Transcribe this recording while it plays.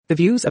The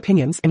views,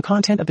 opinions, and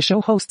content of the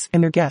show hosts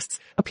and their guests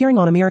appearing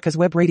on America's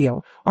Web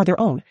Radio are their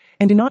own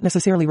and do not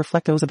necessarily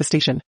reflect those of the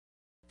station.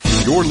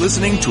 You're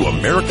listening to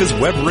America's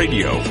Web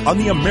Radio on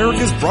the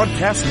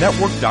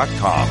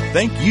AmericasBroadcastNetwork.com.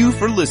 Thank you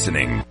for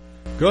listening.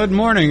 Good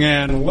morning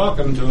and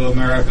welcome to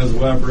America's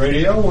Web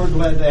Radio. We're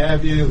glad to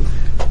have you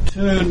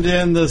tuned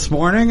in this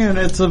morning, and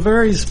it's a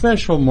very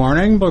special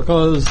morning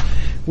because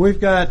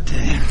we've got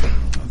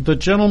the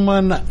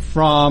gentleman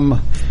from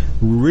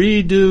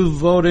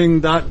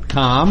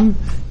RedoVoting.com,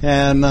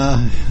 and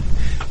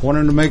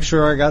wanted to make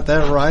sure I got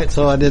that right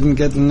so I didn't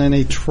get in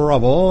any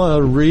trouble.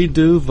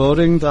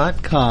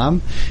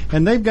 RedoVoting.com,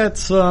 and they've got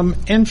some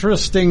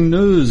interesting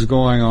news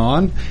going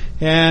on,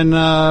 and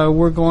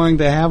we're going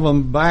to have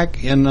them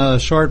back in a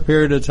short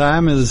period of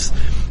time as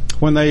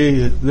when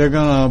they're going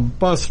to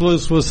bust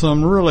loose with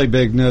some really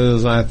big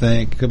news, I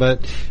think.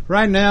 But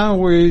right now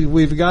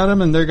we've got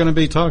them, and they're going to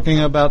be talking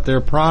about their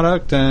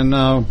product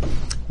and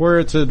where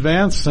it's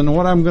advanced. And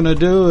what I'm going to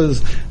do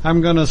is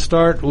I'm going to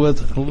start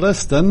with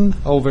Liston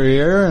over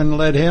here and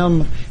let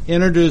him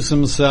introduce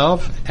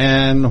himself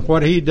and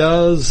what he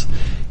does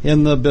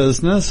in the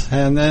business,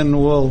 and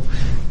then we'll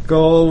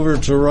go over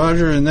to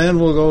Roger, and then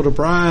we'll go to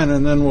Brian,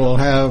 and then we'll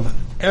have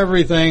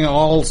everything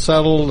all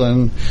settled,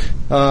 and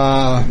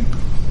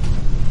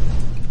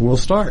we'll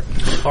start.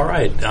 All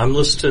right. I'm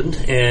Liston,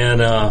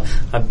 and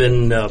I've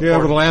been... do you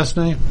have a last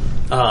name?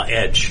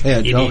 Edge.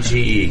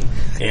 E-D-G-E.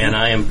 And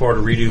I am part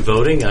of Redo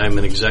Voting. I'm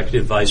an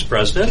executive vice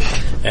president.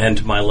 And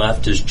to my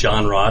left is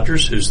John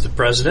Rogers, who's the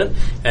president.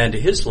 And to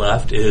his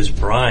left is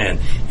Brian.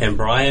 And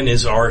Brian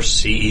is our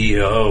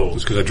CEO.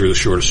 It's because I drew the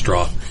shortest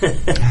straw.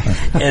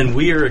 And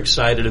we are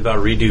excited about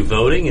Redo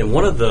Voting. And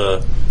one of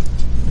the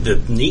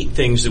neat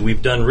things that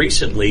we've done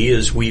recently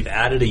is we've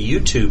added a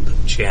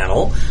YouTube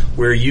channel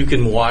where you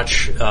can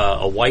watch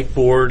a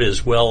whiteboard,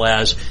 as well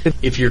as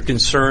if you're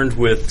concerned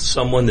with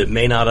someone that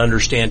may not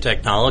understand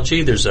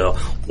technology, there's a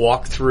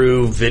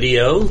walkthrough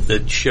video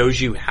that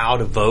shows you how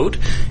to vote,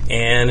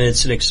 and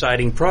it's an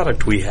exciting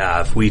product we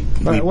have. Wait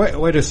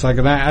a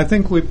second. I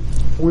think we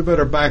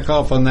better back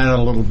off on that a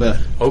little bit.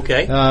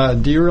 Okay.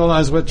 Do you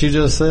realize what you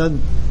just said?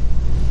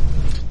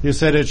 You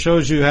said it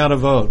shows you how to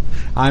vote.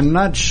 I'm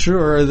not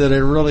sure that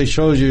it really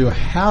shows you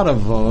how to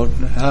vote.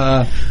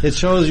 It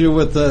shows you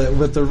with the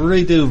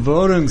Redo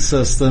voting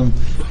system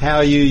how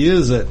you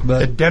use it.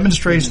 But it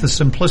demonstrates the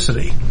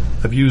simplicity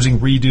of using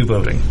Redo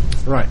voting.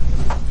 Right.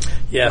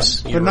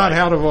 Yes, but not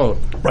how to vote.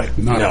 Right.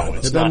 No,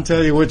 it doesn't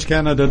tell you which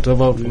candidate to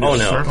vote for. Oh, no.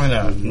 Certainly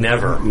not.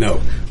 Never.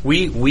 No.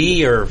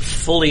 We are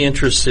fully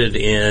interested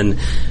in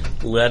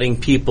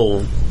letting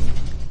people...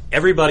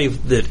 Everybody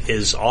that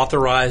is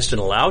authorized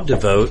and allowed to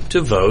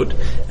vote,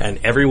 and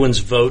everyone's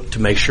vote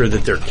to make sure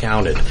that they're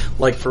counted.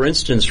 Like, for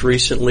instance,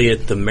 recently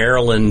at the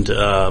Maryland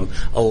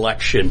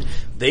election,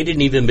 they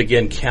didn't even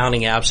begin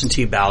counting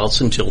absentee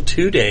ballots until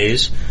 2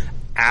 days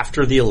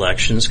after the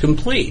election's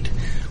complete,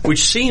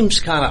 which seems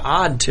kind of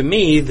odd to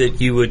me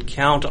that you would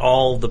count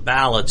all the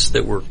ballots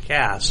that were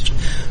cast,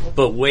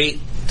 but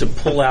wait to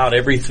pull out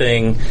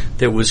everything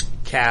that was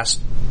cast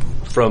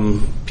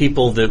from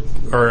people that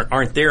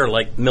aren't there,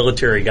 like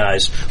military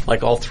guys.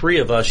 Like all three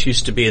of us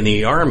used to be in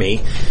the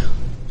Army,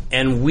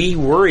 and we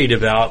worried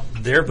about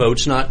their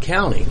votes not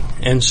counting.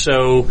 And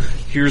so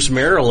here's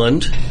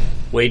Maryland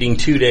waiting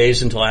 2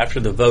 days until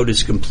after the vote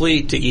is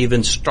complete to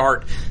even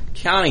start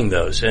counting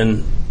those.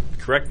 And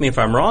correct me if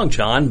I'm wrong,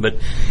 John, but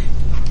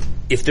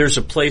if there's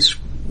a place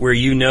where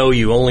you know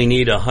you only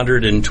need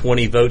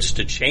 120 votes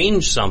to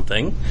change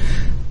something,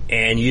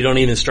 and you don't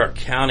even start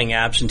counting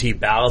absentee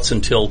ballots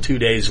until 2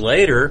 days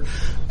later,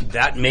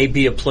 that may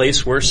be a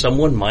place where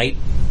someone might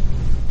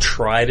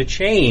try to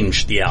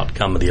change the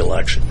outcome of the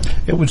election.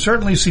 It would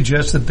certainly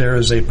suggest that there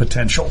is a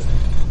potential.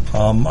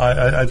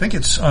 I think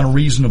it's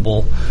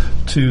unreasonable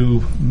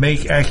to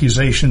make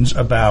accusations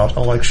about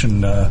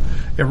election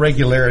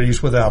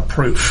irregularities without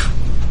proof.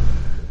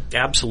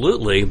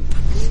 Absolutely.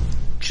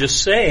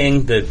 Just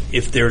saying that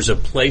if there's a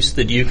place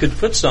that you could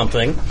put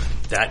something,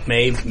 that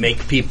may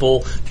make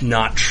people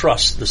not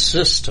trust the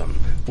system,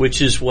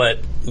 which is what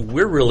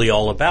we're really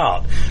all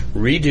about.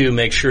 Redo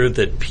make sure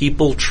that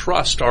people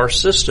trust our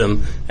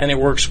system and it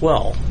works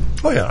well.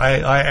 Oh yeah,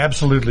 I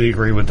absolutely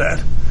agree with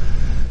that.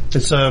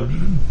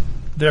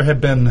 There have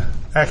been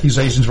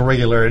accusations of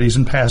irregularities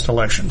in past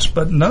elections,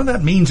 but none of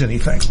that means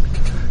anything.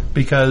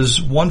 Because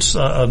once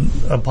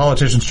a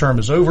politician's term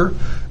is over,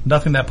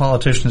 nothing that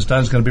politician has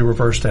done is going to be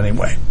reversed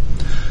anyway.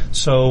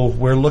 So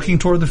we're looking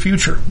toward the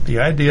future. The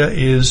idea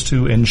is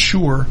to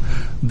ensure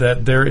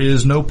that there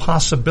is no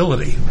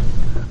possibility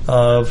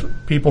of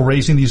people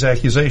raising these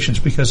accusations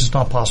because it's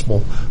not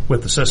possible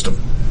with the system.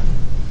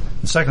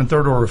 The second and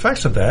third order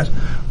effects of that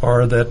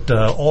are that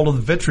all of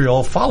the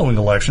vitriol following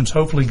elections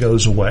hopefully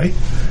goes away,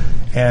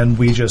 and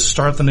we just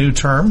start the new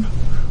term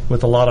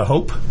with a lot of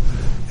hope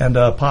and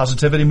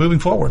positivity moving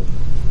forward.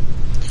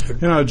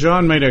 You know,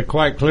 John made it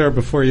quite clear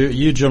before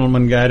you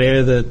gentlemen got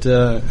here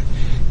that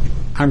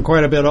I'm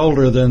quite a bit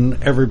older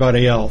than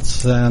everybody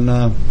else,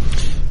 and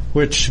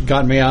which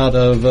got me out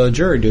of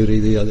jury duty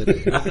the other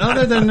day.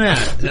 Other than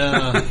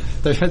that,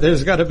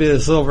 there's got to be a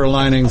silver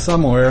lining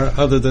somewhere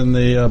other than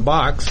the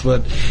box.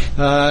 But,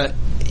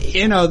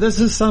 this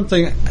is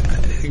something,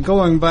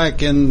 going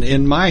back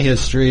in my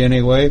history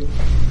anyway,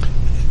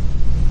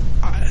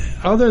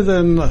 other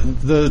than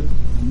the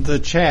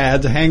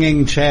chads,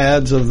 hanging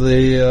chads of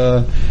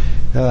the,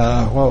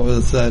 what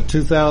was that,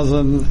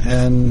 2000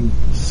 and...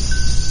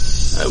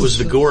 It was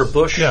the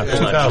Gore-Bush. Yeah,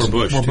 2000.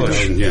 Bush.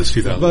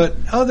 2000. But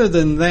other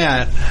than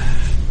that,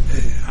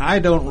 I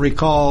don't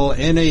recall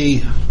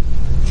any,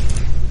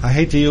 I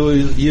hate to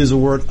use the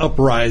word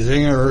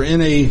uprising or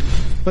any,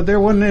 but there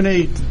wasn't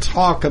any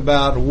talk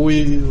about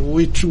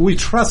we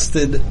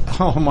trusted,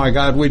 oh my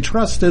God, we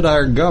trusted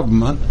our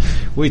government,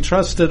 we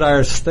trusted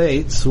our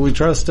states, we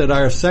trusted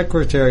our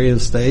Secretary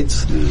of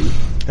States,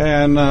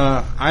 and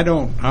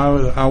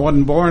I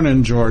wasn't born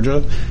in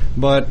Georgia,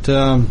 but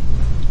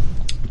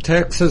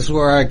Texas,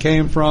 where I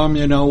came from,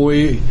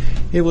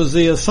 it was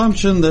the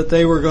assumption that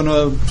they were going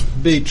to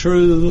be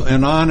true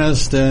and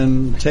honest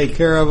and take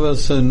care of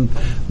us and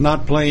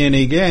not play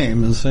any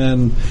games.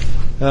 And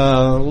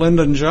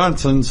Lyndon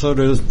Johnson sort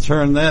of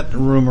turned that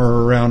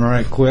rumor around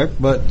right quick.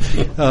 But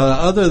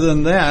other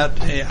than that,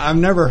 I've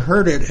never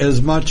heard it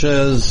as much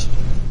as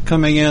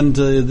coming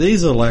into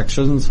these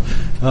elections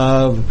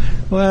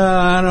of, well,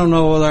 I don't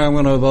know whether I'm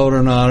going to vote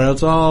or not.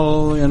 It's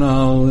all, and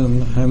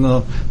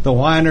the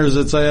whiners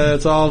that say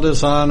it's all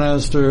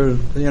dishonest or,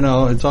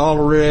 it's all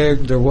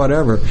rigged or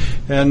whatever.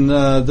 And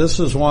this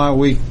is why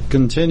we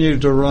continue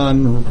to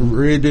run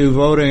redo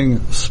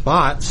voting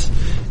spots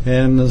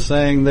and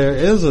saying there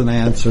is an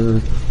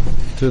answer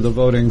to the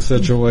voting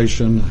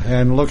situation.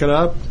 And look it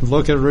up.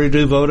 Look at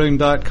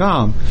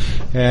redovoting.com.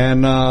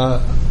 And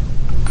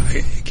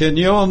can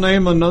you all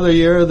name another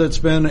year that's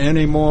been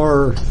any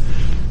more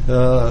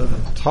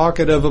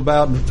talkative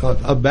about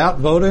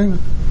voting?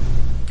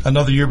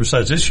 Another year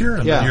besides this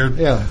year?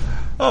 Yeah.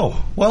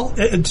 Oh, well,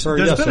 there's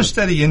been a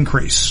steady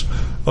increase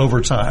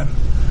over time.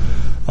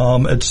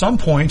 At some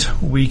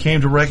point, we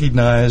came to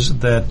recognize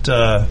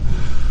that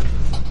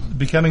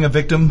becoming a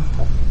victim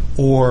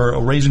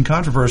or raising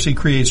controversy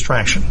creates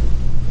traction.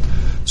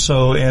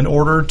 So in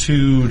order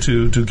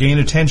to gain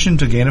attention,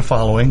 to gain a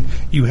following,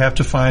 you have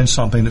to find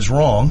something that's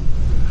wrong.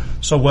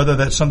 So whether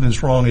that something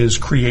that's wrong is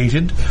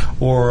created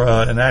or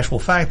an actual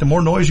fact, the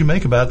more noise you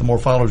make about it, the more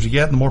followers you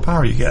get, and the more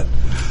power you get.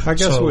 I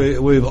guess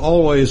we've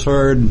always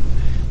heard,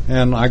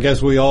 and I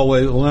guess we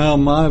always, well,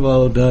 my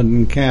vote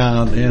doesn't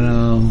count,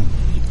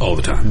 all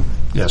the time.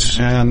 Yes.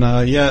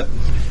 And yet,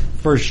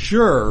 for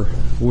sure,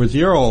 with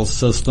your old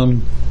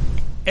system,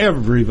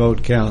 every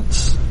vote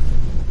counts.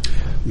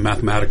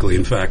 Mathematically,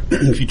 in fact,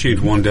 if you change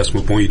one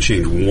decimal point, you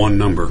change one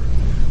number,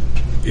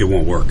 it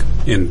won't work.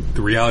 And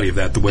the reality of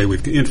that, the way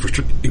we've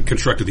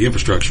constructed the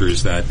infrastructure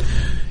is that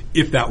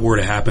if that were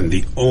to happen,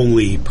 the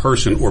only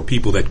person or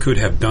people that could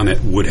have done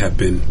it would have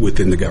been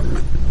within the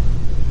government.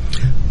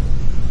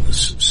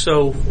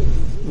 So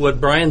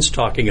what Brian's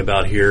talking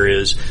about here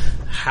is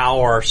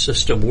how our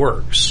system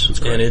works.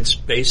 And it's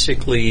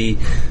basically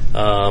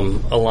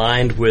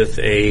aligned with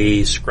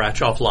a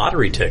scratch-off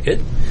lottery ticket.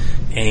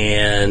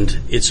 And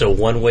it's a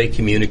one-way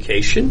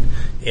communication.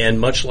 And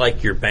much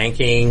like your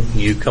banking,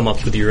 you come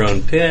up with your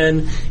own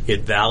PIN.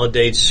 It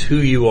validates who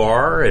you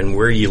are and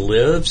where you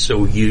live, so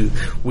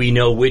we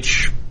know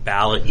which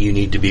ballot you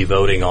need to be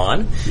voting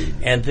on.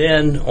 And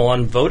then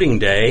on voting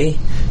day,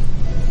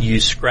 you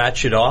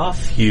scratch it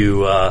off.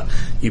 You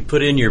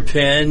put in your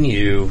PIN.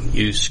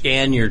 You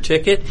scan your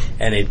ticket,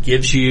 and it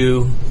gives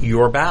you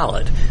your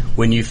ballot.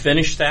 When you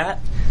finish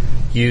that,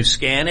 you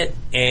scan it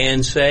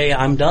and say,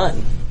 I'm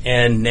done.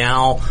 And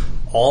now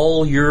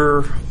all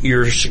your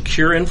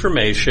secure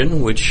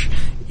information, which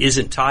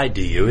isn't tied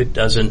to you, it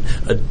doesn't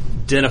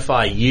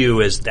identify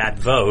you as that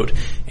vote,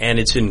 and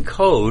it's in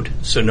code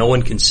so no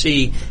one can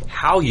see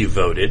how you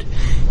voted,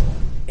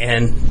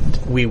 and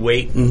we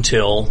wait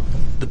until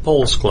the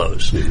polls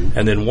close. Mm-hmm.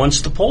 And then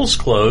once the polls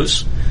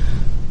close,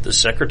 the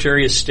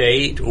Secretary of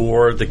State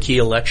or the key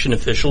election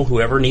official,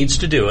 whoever needs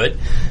to do it,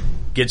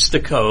 gets the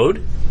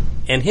code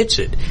and hits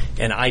it.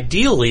 And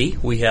ideally,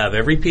 we have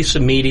every piece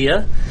of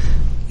media,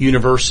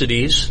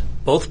 universities,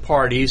 both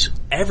parties,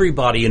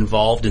 everybody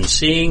involved in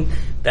seeing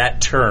that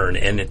turn.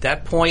 And at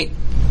that point,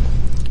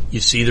 you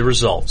see the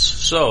results.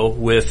 So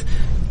with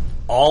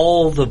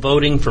all the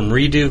voting from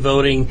redo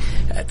voting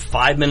at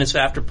 5 minutes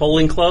after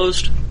polling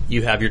closed,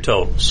 you have your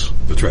totals.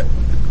 That's right.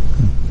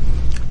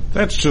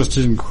 That's just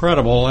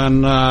incredible.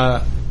 And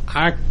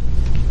I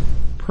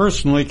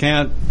personally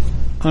can't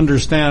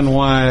understand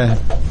why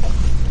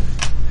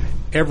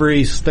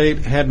every state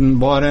hadn't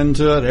bought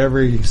into it,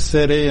 every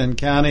city and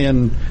county,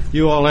 and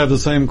you all have the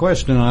same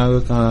question,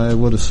 I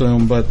would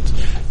assume, but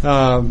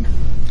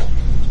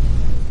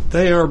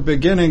they are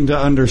beginning to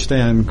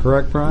understand,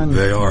 correct, Brian?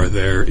 They are.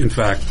 In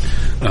fact,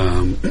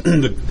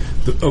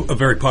 A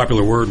very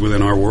popular word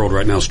within our world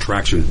right now is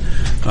traction.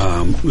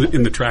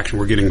 In the traction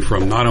we're getting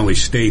from not only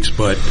states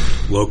but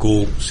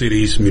local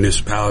cities,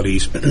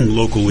 municipalities,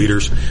 local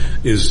leaders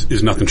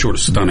is nothing short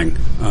of stunning.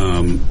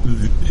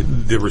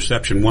 The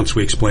reception once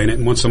we explain it,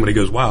 and once somebody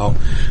goes, "Wow,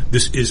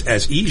 this is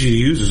as easy to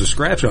use as a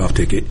scratch-off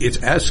ticket. It's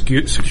as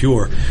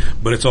secure,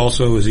 but it's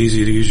also as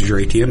easy to use as your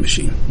ATM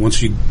machine."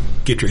 Once you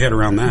get your head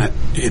around that,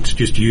 it's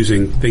just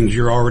using things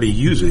you're already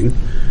using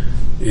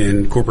and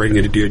incorporating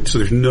it into it. So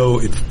there's no,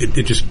 it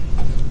just,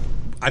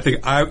 I think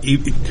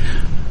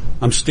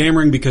I'm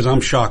stammering because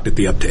I'm shocked at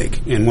the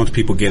uptake. And once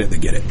people get it, they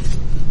get it.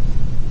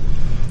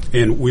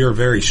 And we are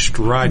very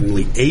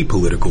stridently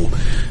apolitical.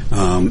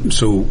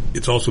 So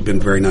it's also been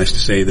very nice to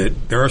say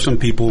that there are some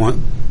people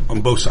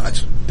on both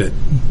sides that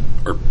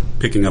are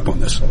picking up on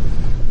this.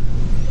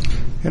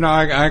 You know,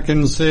 I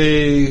can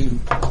see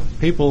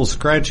people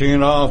scratching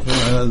it off,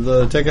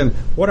 the ticket.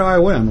 What do I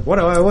win? What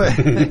do I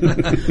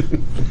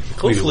win?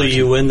 Hopefully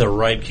you win the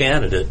right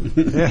candidate.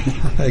 Yeah,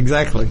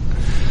 exactly.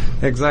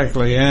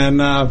 And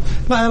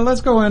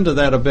let's go into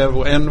that a bit.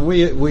 And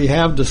we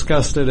have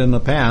discussed it in the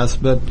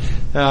past, but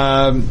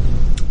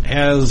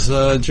as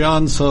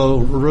John so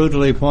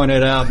rudely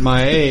pointed out,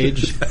 my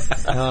age.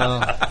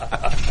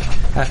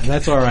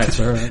 That's all right,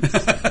 sir.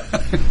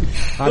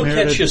 We'll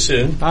catch you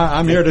soon.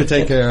 I'm here to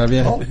take care of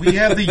you. Well, we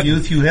have the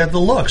youth, you have the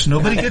looks.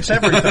 Nobody gets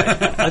everything.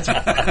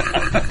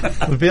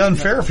 It would be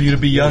unfair for you to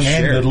be young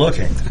and good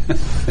looking.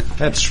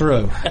 That's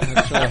true.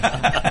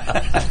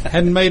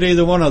 Hadn't made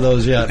either one of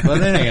those yet.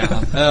 But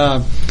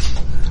anyhow,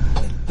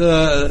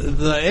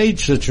 the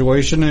age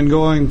situation and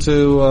going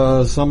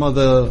to some of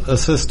the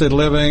assisted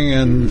living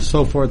and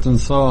so forth and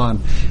so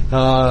on.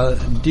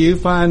 Do you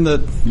find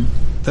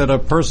that a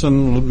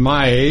person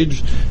my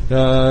age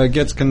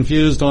gets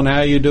confused on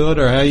how you do it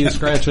or how you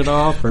scratch it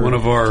off? Or? One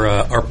of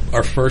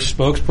our first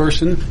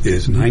spokesperson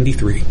is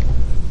 93.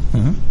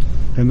 Uh-huh.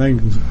 And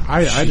then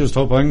I just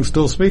hope I can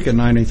still speak at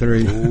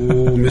 93.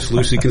 Oh, Miss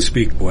Lucy can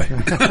speak, boy.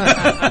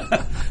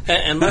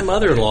 And my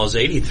mother-in-law is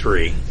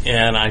 83,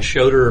 and I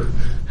showed her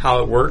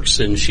how it works,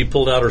 and she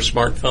pulled out her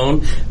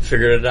smartphone,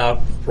 figured it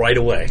out right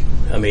away.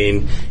 I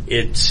mean,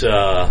 it's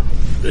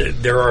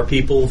there are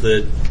people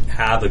that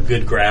have a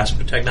good grasp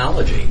of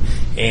technology,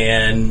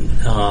 and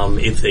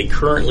if they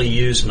currently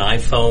use an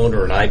iPhone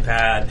or an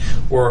iPad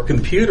or a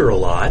computer a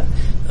lot,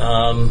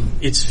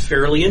 it's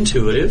fairly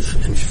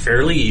intuitive and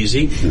fairly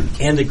easy,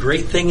 and the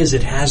great thing is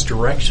it has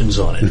directions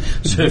on it.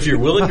 So if you're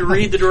willing to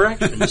read the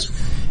directions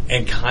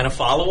and kind of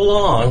follow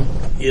along,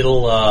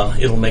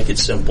 it'll make it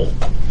simple.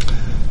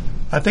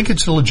 I think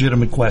it's a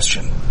legitimate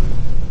question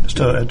as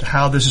to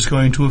how this is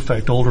going to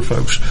affect older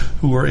folks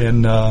who are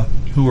in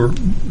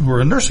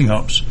nursing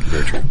homes.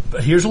 Very true.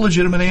 But here's a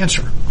legitimate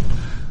answer.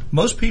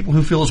 Most people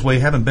who feel this way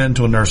haven't been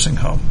to a nursing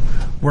home.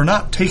 We're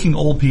not taking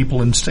old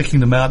people and sticking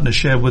them out in a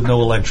shed with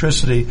no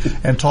electricity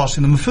and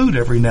tossing them food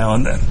every now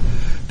and then.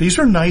 These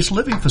are nice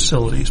living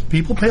facilities.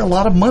 People pay a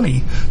lot of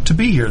money to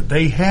be here.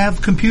 They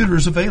have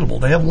computers available.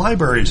 They have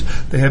libraries.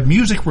 They have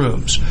music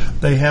rooms.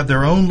 They have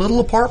their own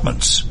little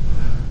apartments.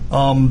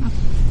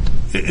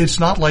 It's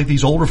not like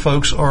these older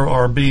folks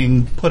are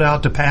being put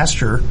out to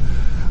pasture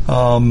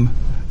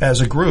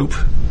as a group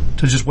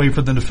to just wait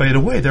for them to fade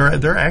away.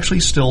 They're actually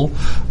still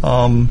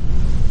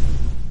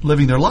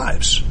living their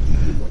lives.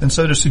 And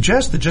so to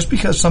suggest that just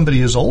because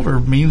somebody is older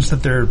means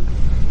that they're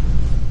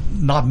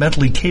not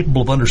mentally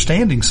capable of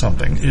understanding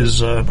something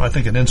is, I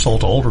think, an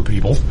insult to older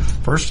people,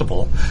 first of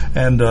all.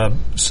 And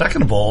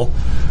second of all,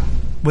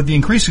 with the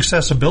increased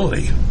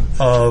accessibility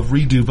of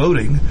redo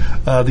voting,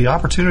 the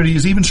opportunity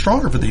is even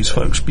stronger for these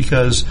folks,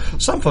 because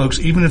some folks,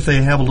 even if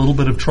they have a little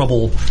bit of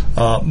trouble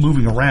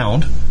moving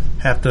around,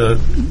 have to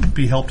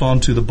be helped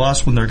onto the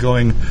bus when they're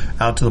going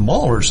out to the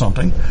mall or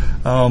something.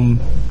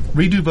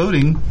 Redo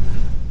voting,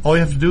 all you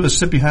have to do is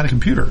sit behind a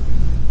computer.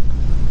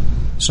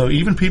 So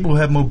even people who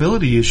have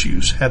mobility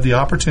issues have the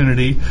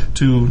opportunity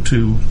to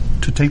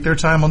take their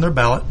time on their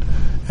ballot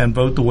and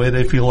vote the way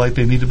they feel like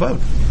they need to vote.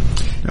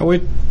 Now,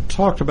 we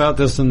talked about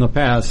this in the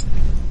past.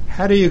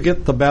 How do you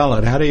get the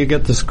ballot? How do you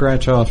get the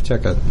scratch-off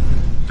ticket?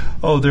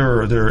 Oh, there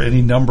are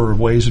any number of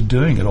ways of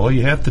doing it. All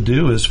you have to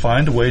do is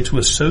find a way to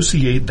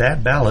associate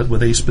that ballot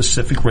with a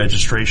specific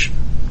registration.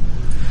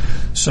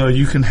 So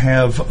you can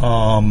have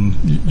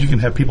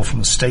people from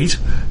the state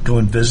go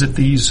and visit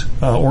these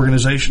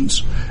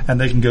organizations,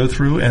 and they can go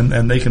through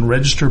and they can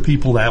register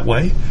people that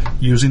way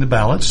using the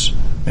ballots.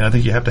 And I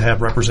think you have to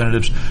have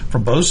representatives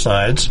from both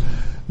sides,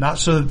 not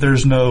so that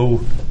there's no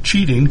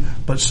cheating,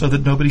 but so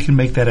that nobody can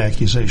make that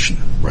accusation.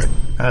 Right.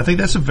 And I think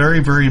that's a very,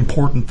 very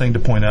important thing to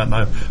point out, and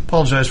I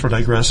apologize for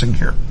digressing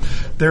here.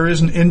 There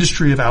is an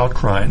industry of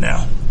outcry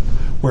now,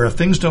 where if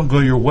things don't go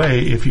your way,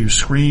 if you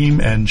scream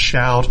and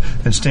shout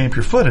and stamp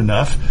your foot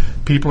enough,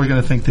 people are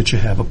going to think that you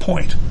have a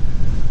point.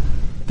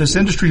 This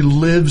industry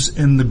lives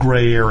in the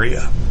gray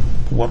area.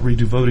 What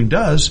redo voting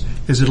does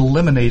is it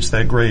eliminates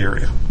that gray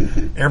area.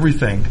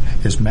 Everything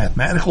is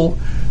mathematical,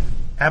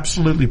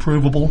 absolutely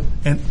provable,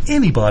 and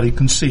anybody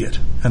can see it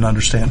and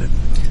understand it.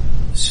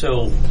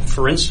 So,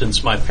 for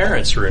instance, my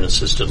parents are in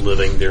assisted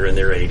living. They're in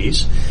their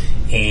 80s,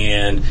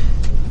 and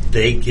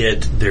they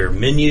get their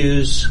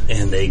menus,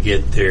 and they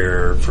get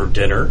their for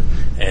dinner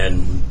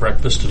and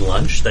breakfast and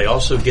lunch. They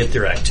also get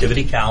their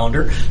activity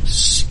calendar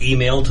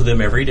emailed to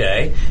them every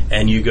day,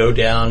 and you go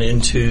down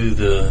into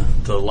the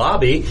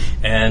lobby,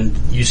 and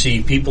you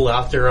see people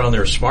out there on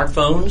their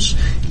smartphones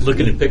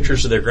looking at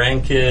pictures of their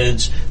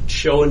grandkids,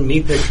 showing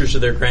me pictures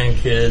of their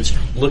grandkids,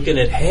 looking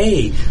at,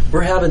 hey,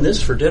 we're having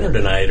this for dinner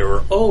tonight,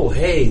 or, oh,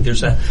 hey,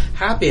 there's a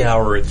happy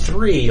hour at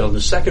 3 on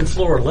the second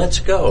floor, let's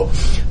go.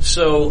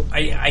 So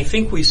I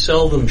think we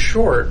sell them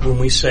short when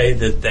we say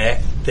that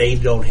they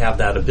don't have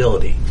that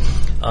ability.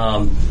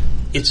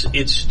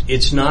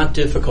 It's not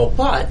difficult,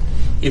 but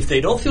if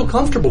they don't feel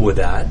comfortable with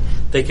that,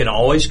 they can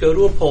always go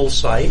to a poll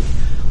site,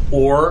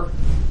 or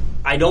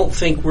I don't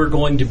think we're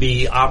going to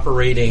be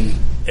operating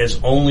as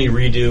only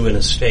Redo in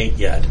a state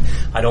yet.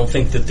 I don't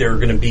think that they're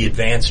going to be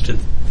advanced to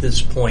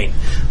this point.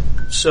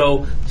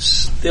 So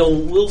there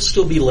will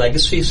still be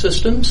legacy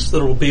systems that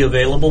will be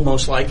available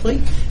most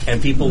likely,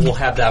 and people will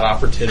have that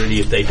opportunity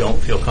if they don't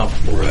feel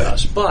comfortable with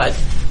us. But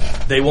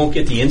they won't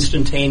get the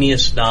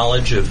instantaneous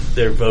knowledge of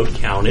their vote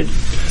counted.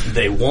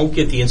 They won't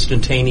get the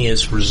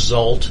instantaneous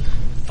result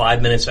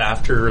 5 minutes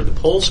after the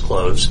polls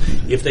close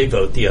if they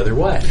vote the other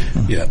way.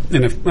 Yeah,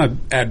 and if I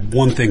add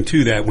one thing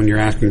to that, when you're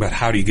asking about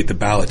how do you get the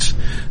ballots,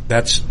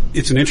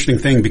 it's an interesting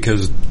thing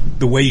because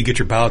the way you get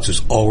your ballots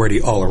is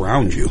already all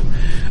around you.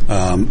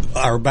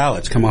 Our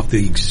ballots come off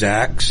the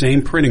exact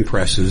same printing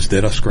presses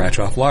that a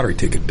scratch-off lottery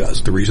ticket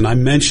does. The reason I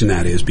mention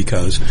that is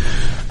because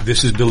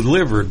this is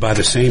delivered by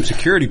the same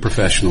security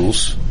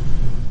professionals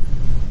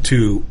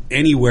to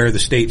anywhere the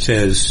state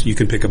says you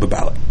can pick up a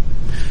ballot.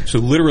 So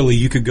literally,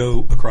 you could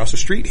go across the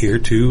street here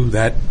to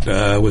that,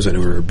 was it a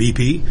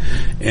BP?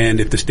 And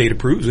if the state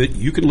approves it,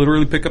 you can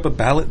literally pick up a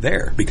ballot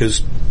there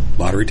because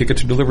lottery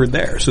tickets are delivered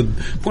there. So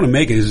the point I'm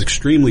making is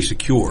extremely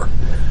secure.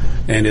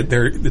 And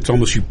it's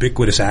almost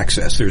ubiquitous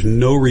access. There's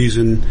no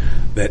reason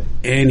that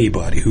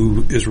anybody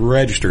who is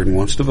registered and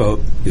wants to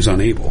vote is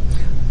unable.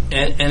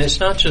 And it's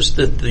not just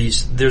that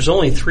there's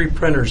only 3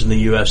 printers in the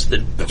U.S.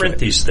 that print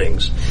these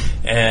things.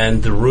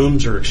 And the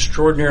rooms are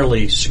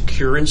extraordinarily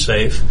secure and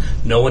safe.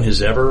 No one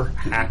has ever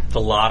hacked the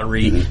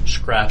lottery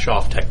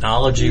scratch-off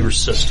technology or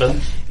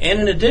system. And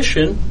in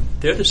addition,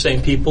 they're the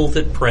same people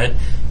that print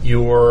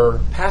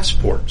your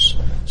passports.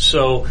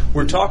 So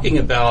we're talking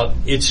about,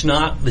 it's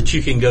not that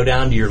you can go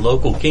down to your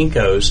local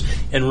Kinko's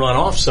and run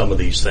off some of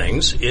these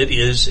things. It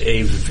is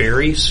a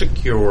very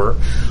secure,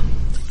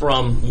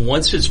 from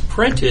once it's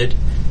printed,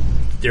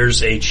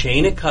 there's a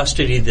chain of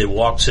custody that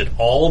walks it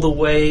all the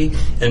way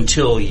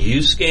until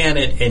you scan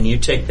it and you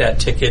take that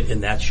ticket,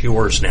 and that's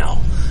yours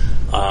now.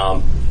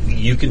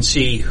 You can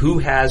see who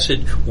has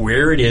it,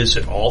 where it is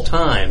at all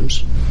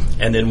times,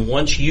 and then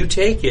once you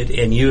take it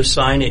and you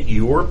assign it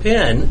your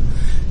PIN,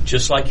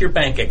 just like your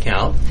bank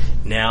account,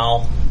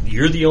 now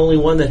you're the only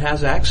one that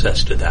has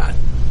access to that.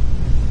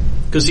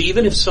 Because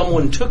even if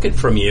someone took it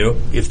from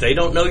you, if they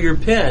don't know your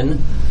PIN,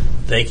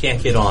 they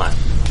can't get on.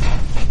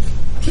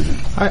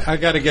 I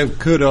got to give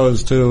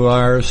kudos to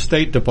our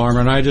State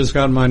Department. I just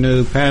got my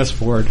new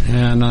passport,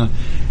 and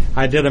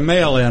I did a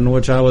mail-in,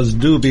 which I was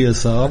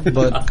dubious of,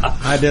 but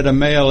I did a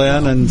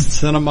mail-in and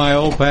sent them my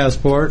old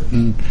passport,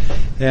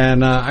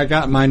 and I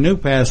got my new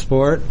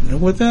passport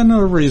within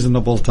a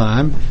reasonable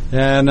time,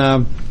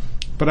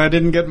 but I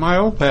didn't get my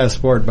old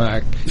passport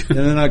back. And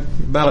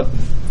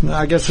then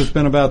I guess it's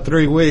been about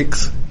 3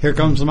 weeks. Here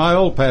comes my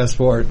old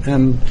passport,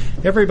 and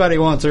everybody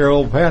wants their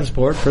old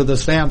passport for the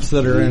stamps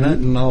that are in it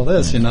and all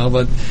this,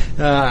 but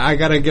I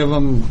got to give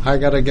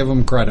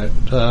them credit.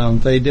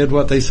 They did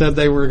what they said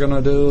they were going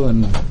to do,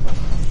 and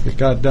it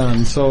got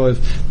done. So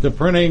if the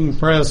printing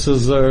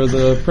presses or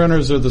the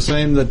printers are the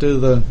same that do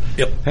the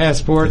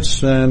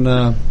passports, and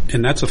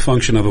that's a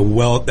function of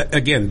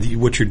again,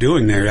 what you're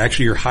doing there,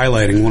 actually you're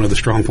highlighting one of the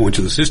strong points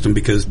of the system,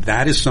 because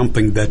that is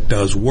something that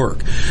does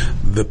work.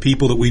 The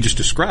people that we just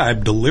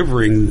described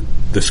delivering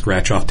the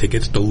scratch-off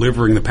tickets,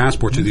 delivering the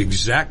passports, are the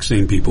exact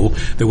same people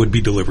that would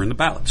be delivering the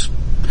ballots.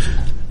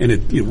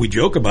 And we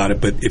joke about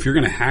it, but if you're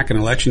going to hack an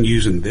election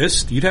using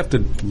this, you'd have to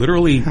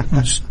literally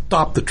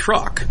stop the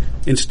truck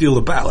and steal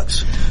the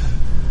ballots.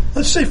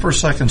 Let's say for a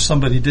second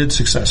somebody did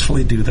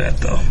successfully do that,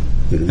 though.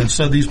 And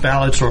so these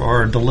ballots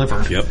are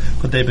delivered,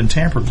 but they've been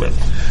tampered with.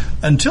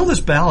 Until this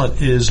ballot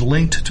is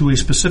linked to a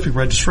specific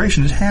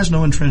registration, it has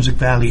no intrinsic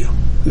value.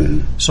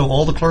 So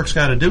all the clerk's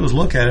got to do is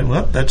look at it,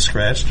 well, that's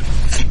scratched.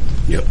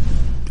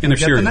 And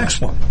get the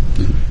next one.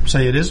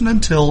 Say it isn't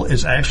until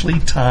it's actually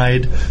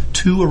tied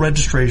to a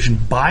registration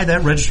by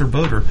that registered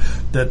voter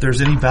that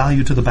there's any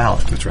value to the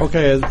ballot. That's right.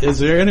 Okay, is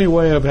there any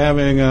way of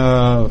having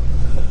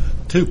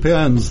 2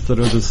 pins that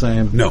are the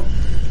same? No.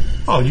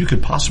 Oh, you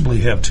could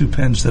possibly have 2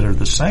 pins that are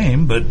the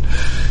same, but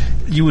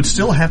you would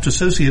still have to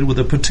associate it with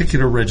a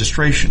particular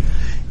registration.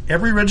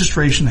 Every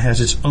registration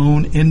has its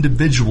own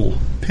individual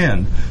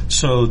pin,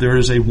 so there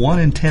is a 1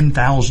 in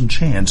 10,000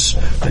 chance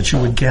that you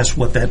would guess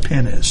what that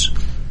pin is.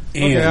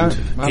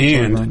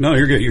 No,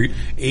 you're good.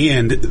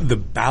 And the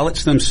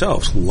ballots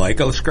themselves, like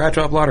a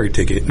scratch-off lottery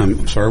ticket, and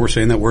I'm sorry we're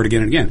saying that word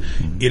again and again,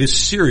 it is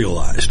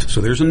serialized.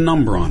 So there's a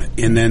number on it.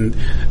 And then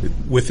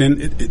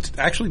within, it's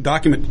actually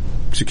document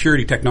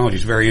security technology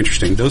is very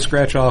interesting. Those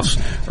scratch-offs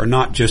are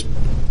not just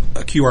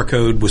a QR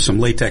code with some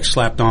latex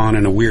slapped on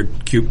and a weird,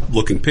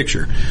 cute-looking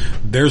picture.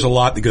 There's a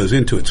lot that goes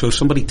into it. So if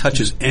somebody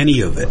touches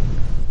any of it,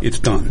 it's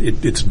done.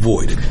 It's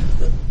void.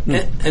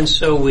 And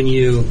so when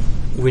you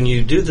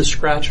do the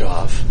scratch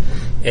off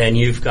and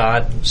you've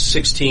got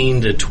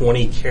 16 to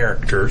 20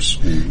 characters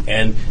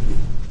and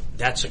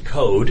that's a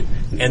code,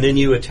 and then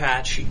you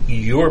attach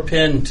your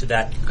PIN to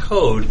that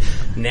code,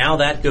 now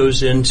that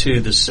goes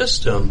into the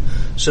system,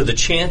 so the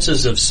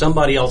chances of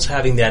somebody else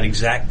having that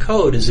exact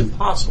code is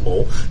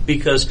impossible,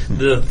 because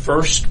the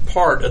first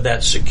part of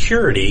that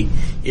security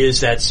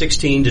is that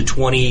 16 to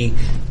 20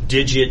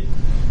 digit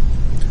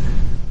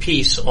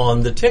piece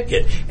on the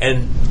ticket.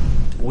 And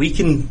we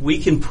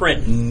can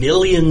print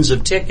millions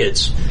of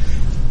tickets,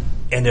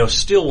 and there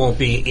still won't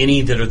be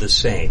any that are the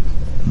same.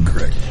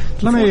 Correct.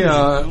 Let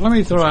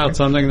me throw out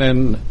something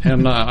then,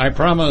 and I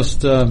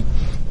promised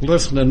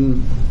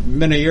listening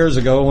many years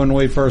ago when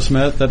we first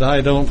met that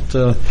I don't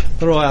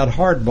throw out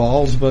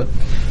hardballs, but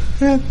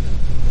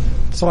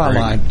so I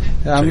lied.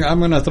 I'm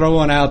going to throw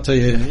one out to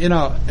you,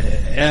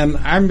 and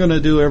I'm going to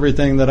do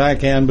everything that I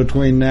can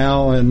between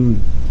now and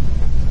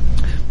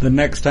the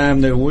next time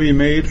that we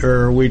meet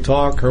or we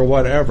talk or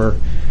whatever.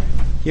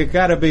 You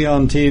got to be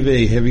on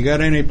TV. Have you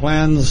got any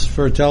plans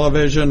for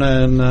television?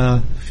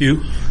 And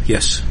few,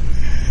 yes.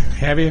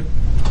 Have you?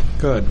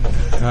 Good.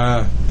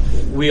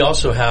 We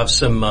also have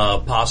some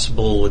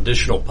possible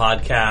additional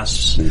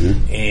podcasts,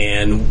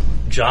 and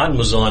John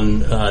was on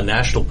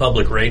National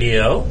Public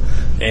Radio,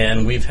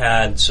 and we've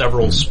had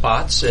several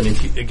spots. And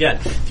if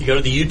you go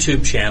to the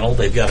YouTube channel,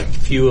 they've got a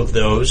few of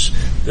those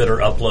that are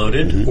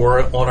uploaded,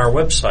 or on our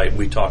website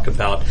we talk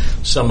about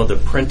some of the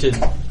printed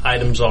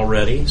items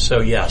already. So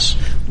yes.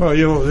 Well,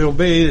 you'll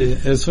be,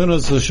 as soon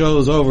as the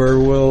show's over,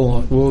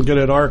 we'll get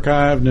it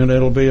archived and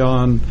it'll be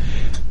on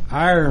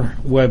our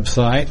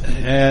website,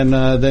 and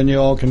then you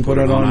all can put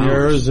it on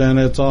yours, and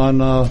it's on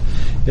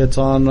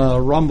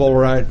Rumble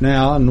right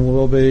now, and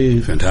we'll be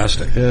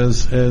fantastic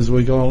as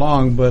we go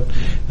along. But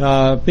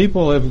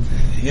people have,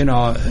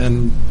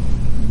 and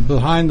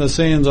behind the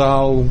scenes,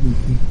 I'll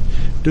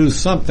do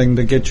something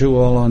to get you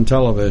all on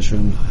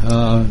television.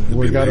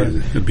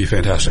 It'd be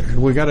fantastic.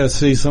 We got to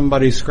see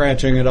somebody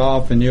scratching it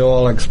off, and you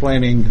all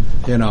explaining,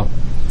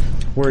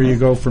 where you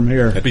go from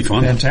here. That'd be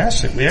fun.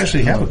 Fantastic. We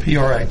actually have a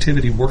PR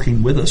activity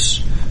working with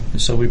us,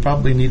 so we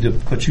probably need to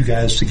put you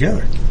guys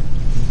together.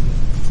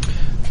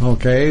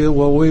 Okay,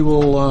 well,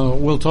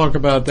 we'll talk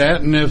about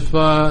that. And if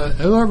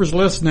whoever's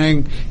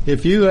listening,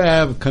 if you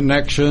have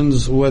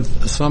connections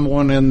with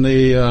someone in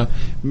the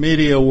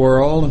media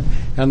world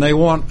and they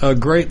want a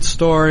great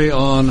story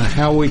on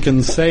how we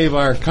can save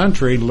our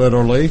country,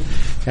 literally,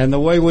 and the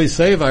way we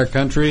save our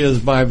country is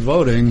by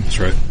voting. That's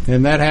right.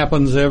 And that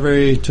happens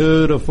every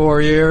 2 to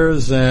 4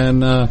 years.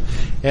 And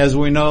as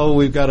we know,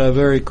 we've got a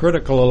very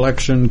critical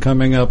election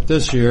coming up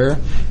this year.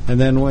 And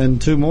then in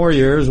 2 more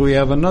years, we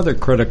have another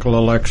critical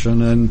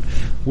election. And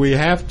we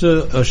have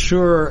to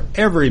assure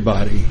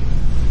everybody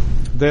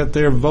that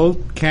their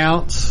vote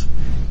counts,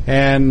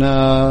 and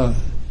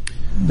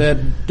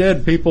that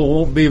dead people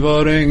won't be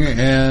voting,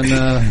 and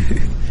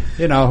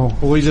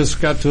we just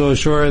got to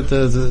assure it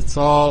that it's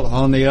all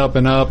on the up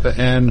and up,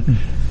 and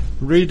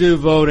redo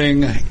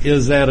voting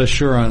is that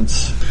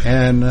assurance.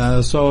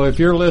 And so if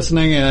you're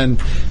listening and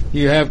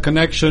you have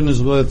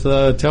connections with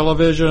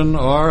television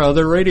or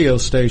other radio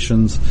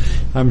stations,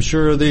 I'm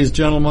sure these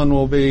gentlemen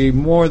will be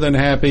more than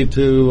happy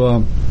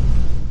to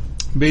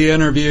be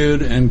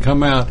interviewed and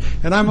come out.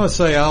 And I must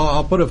say,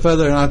 I'll put a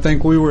feather in. I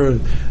think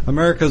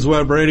America's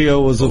Web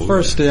Radio was the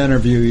first to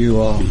interview you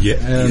all. Yeah,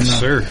 yes,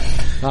 sir.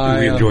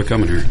 We enjoy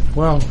coming here.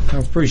 Well, I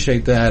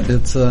appreciate that.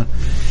 It's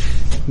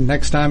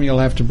next time you'll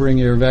have to bring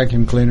your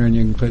vacuum cleaner and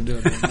you can quit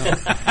doing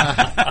it.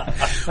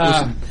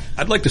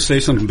 I'd like to say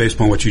something based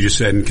upon what you just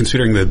said, and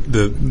considering the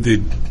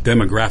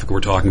demographic we're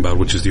talking about,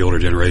 which is the older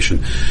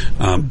generation,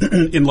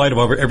 in light of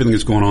everything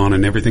that's going on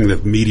and everything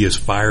that media is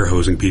fire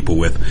hosing people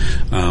with,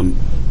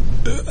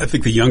 I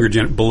think the younger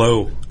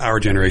below our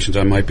generations,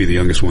 I might be the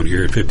youngest one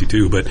here at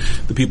 52, but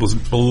the people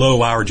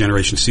below our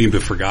generation seem to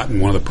have forgotten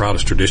one of the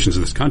proudest traditions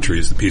of this country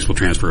is the peaceful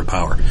transfer of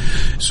power.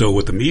 So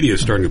what the media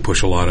is starting to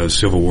push a lot of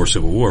Civil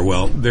War,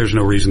 well, there's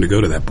no reason to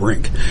go to that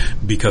brink,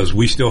 because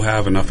we still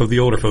have enough of the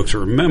older folks that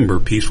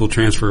remember peaceful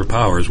transfer of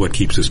power is what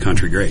keeps this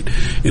country great.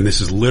 And this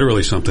is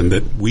literally something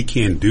that we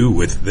can do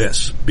with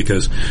this,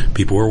 because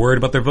people were worried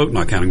about their vote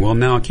not counting. Well,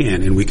 now it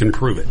can, and we can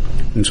prove it.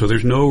 And so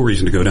there's no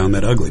reason to go down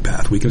that ugly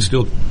path. We can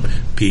still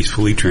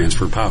peacefully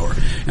transfer power.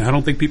 And I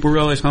don't think people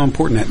realize how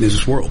important that is in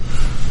this world.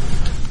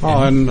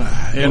 Oh, and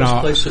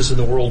most places in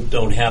the world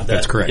don't have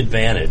that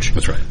advantage.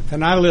 That's right.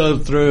 And I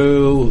lived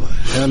through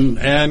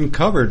and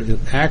covered it,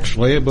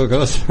 actually,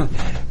 because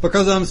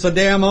I'm so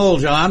damn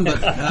old, John.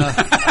 But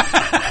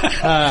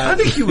I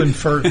think you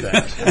inferred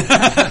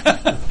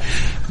that.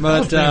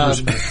 But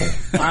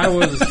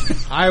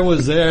I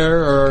was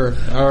there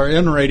or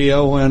in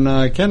radio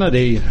when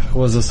Kennedy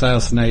was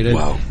assassinated.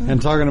 Wow.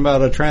 And talking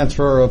about a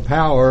transfer of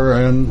power,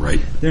 and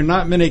there are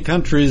not many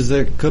countries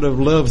that could have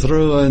lived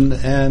through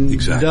and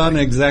done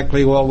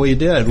exactly what we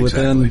did.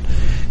 Within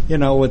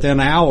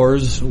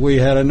hours we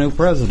had a new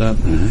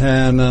president,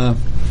 and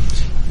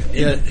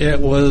it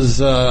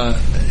was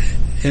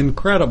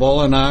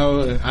incredible. And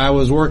I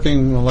was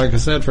working, like I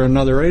said, for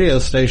another radio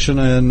station,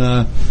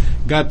 and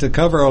got to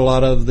cover a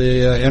lot of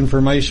the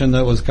information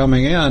that was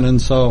coming in.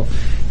 And so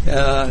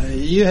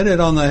you hit it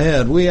on the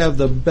head. We have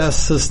the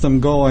best system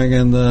going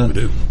in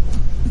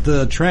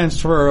the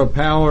transfer of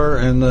power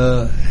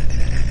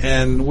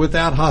and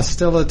without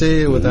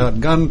hostility, without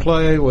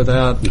gunplay,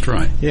 without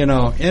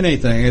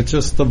anything. It's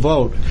just the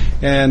vote.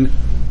 And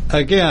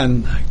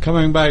again,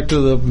 coming back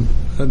to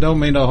I don't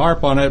mean to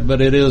harp on it,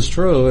 but it is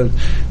true.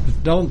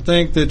 Don't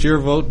think that your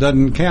vote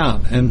doesn't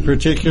count, and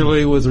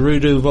particularly with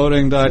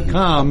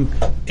RedoVoting.com,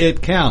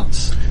 it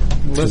counts.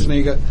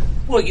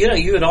 Well,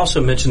 you had also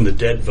mentioned the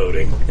dead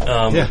voting.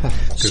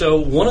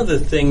 So one of the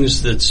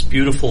things that's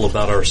beautiful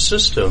about our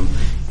system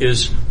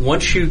is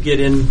once you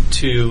get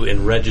into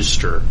and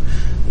register,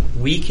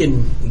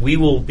 we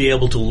will be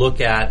able to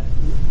look at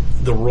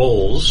the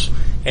rolls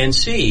and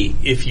see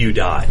if you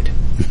died,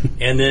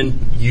 and then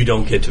you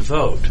don't get to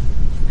vote.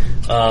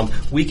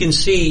 We can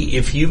see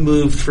if you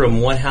moved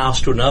from one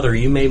house to another,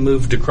 you may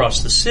moved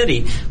across the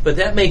city, but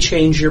that may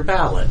change your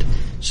ballot.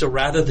 So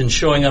rather than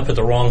showing up at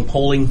the wrong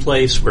polling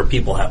place where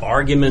people have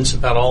arguments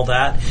about all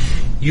that,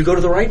 you go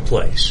to the right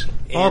place.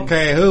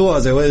 Okay, who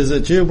was it? Was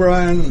it you,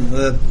 Brian,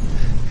 that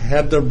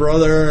had their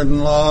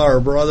brother-in-law or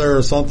brother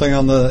or something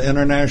on the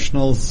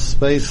International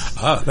Space?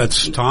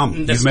 That's Tom.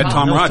 You've met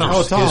Tom Rogers.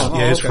 Oh, Tom.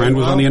 His friend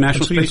was on the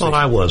International Space Station. You thought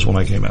I was when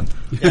I came in.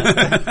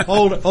 Yeah.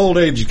 Old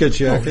age gets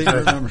you. I can't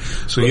remember.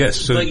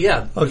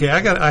 Okay,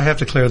 I have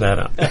to clear that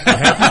up.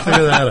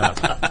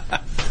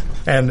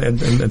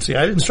 And see,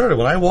 I didn't start it.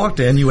 When I walked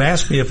in, you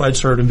asked me if I'd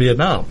served in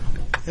Vietnam.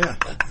 Yeah.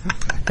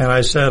 And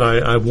I said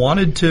I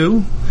wanted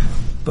to,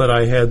 but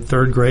I had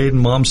third grade,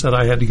 and Mom said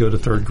I had to go to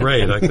third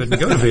grade. I couldn't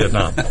go to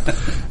Vietnam.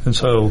 And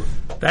so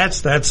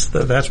that's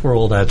where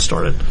all that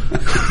started.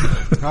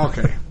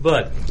 Okay.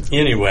 But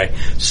anyway,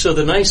 so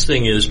the nice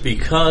thing is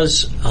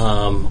because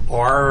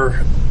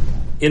our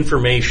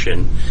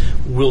information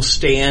will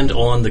stand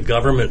on the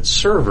government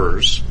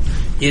servers,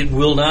 it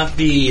will not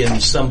be in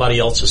somebody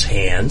else's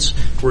hands.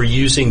 We're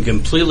using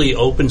completely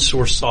open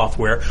source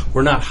software.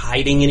 We're not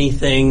hiding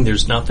anything.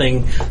 There's no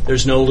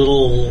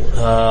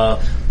little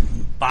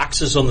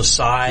boxes on the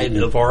side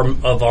of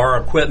our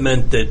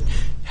equipment that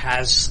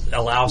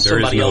allows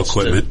somebody else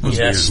to.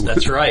 Yes,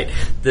 that's right.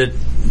 That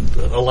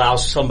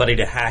allows somebody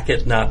to hack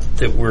it. Not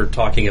that we're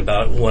talking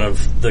about one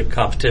of the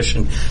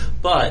competition,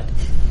 but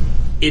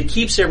it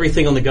keeps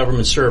everything on the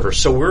government server.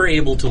 So we're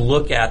able to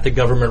look at the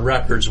government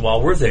records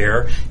while we're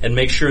there and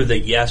make sure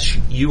that, yes,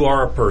 you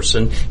are a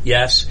person.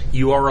 Yes,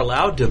 you are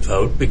allowed to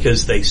vote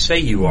because they say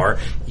you are.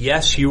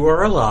 Yes, you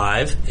are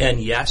alive.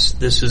 And yes,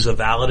 this is a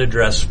valid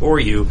address for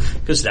you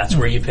because that's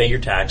where you pay your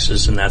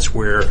taxes and that's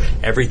where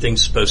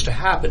everything's supposed to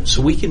happen.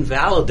 So we can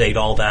validate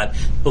all that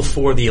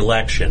before the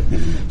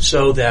election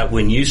so that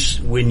when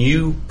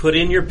you put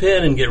in your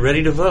pin and get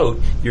ready to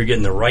vote, you're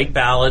getting the right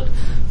ballot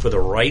for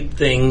the right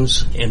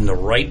things and the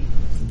right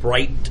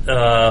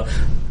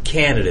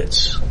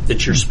candidates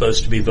that you're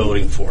supposed to be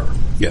voting for.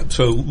 Yeah,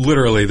 so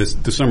literally,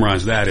 to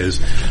summarize that is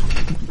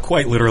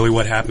quite literally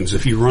what happens.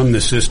 If you run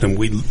the system,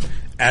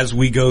 as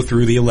we go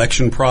through the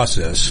election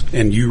process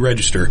and you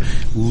register,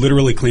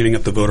 literally cleaning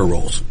up the voter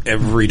rolls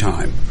every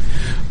time.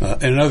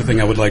 And another thing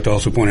I would like to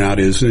also point out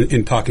is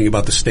in talking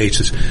about the states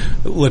is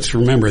let's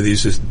remember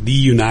these is the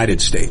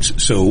United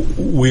States. So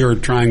we are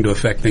trying to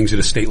affect things at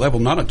a state level,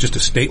 not just a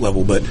state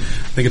level, but I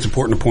think it's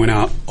important to point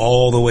out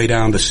all the way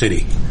down to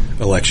city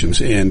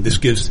elections. And this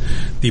gives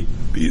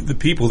the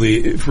people,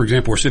 for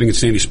example, we're sitting in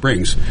Sandy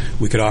Springs.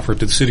 We could offer it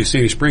to the city of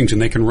Sandy Springs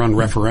and they can run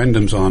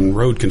referendums on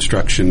road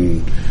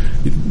construction,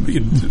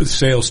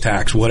 sales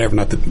tax, whatever,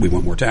 not that we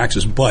want more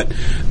taxes, but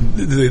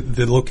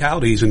the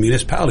localities and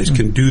municipalities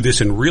can do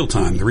this in real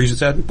time. The reason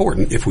it's that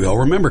important, if we all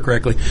remember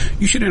correctly,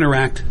 if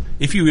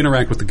you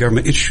interact with the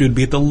government, it should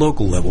be at the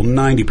local level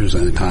 90%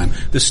 of the time.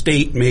 The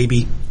state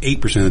maybe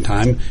 8% of the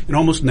time, and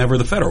almost never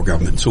the federal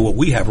government. So what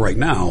we have right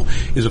now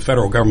is a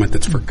federal government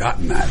that's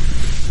forgotten that.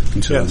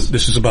 And so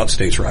This is about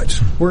states'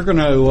 rights. We're going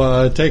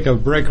to take a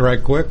break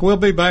right quick. We'll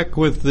be back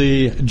with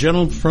the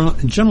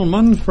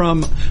gentleman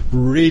from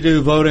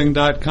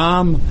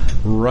RedoVoting.com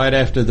right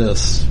after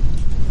this.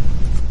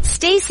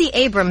 Stacey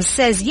Abrams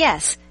says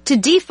yes to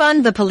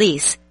defund the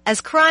police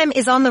as crime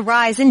is on the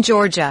rise in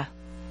Georgia.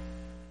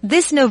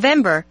 This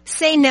November,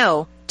 say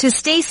no to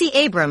Stacey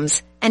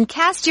Abrams and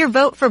cast your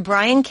vote for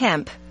Brian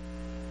Kemp.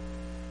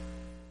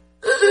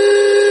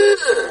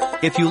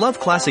 If you love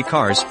classic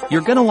cars,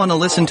 you're going to want to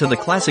listen to the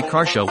Classic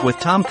Car Show with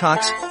Tom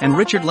Cox and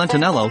Richard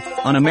Lentinello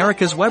on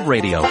America's Web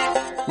Radio.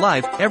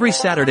 Live every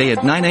Saturday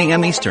at 9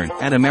 a.m. Eastern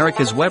at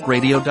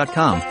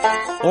americaswebradio.com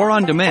or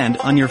on demand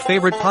on your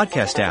favorite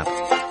podcast app.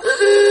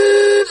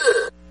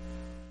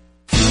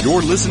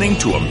 You're listening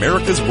to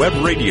America's Web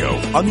Radio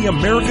on the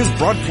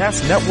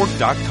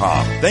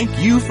AmericasBroadcastNetwork.com. Thank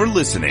you for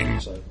listening.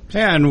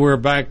 And we're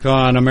back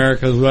on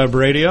America's Web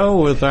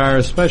Radio with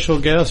our special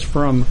guest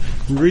from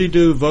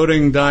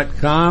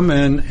RedoVoting.com.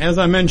 And as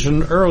I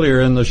mentioned earlier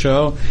in the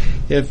show,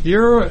 if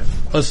you're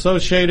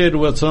associated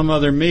with some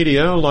other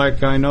media,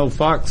 like I know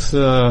Fox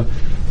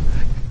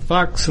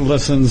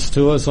listens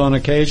to us on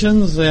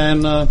occasions,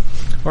 and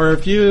or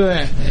if you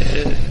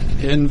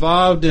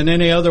involved in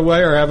any other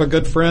way or have a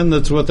good friend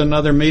that's with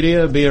another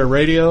media, be it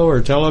radio or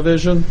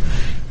television,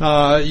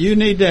 you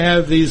need to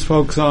have these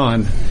folks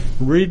on.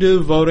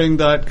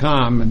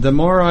 RedoVoting.com. The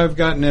more I've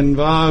gotten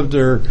involved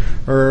or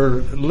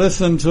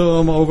listened to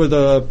them over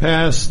the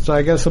past,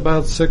 I guess,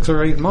 about 6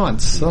 or 8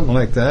 months, something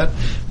like that,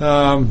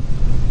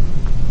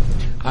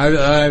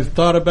 I've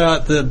thought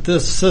about that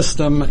this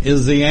system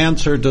is the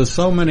answer to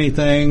so many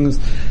things.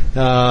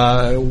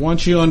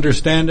 Once you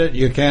understand it,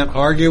 you can't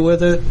argue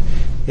with it.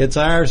 It's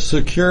our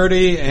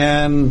security,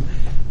 and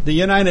the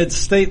United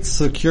States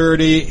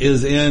security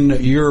is in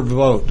your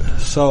vote.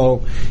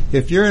 So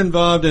if you're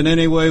involved in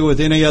any way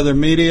with any other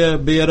media,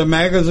 be it a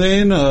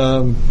magazine,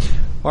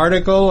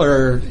 article,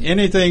 or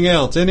anything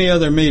else, any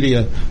other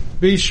media,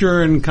 be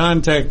sure and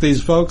contact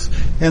these folks.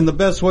 And the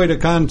best way to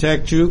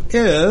contact you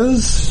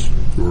is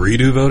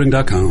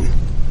RedoVoting.com.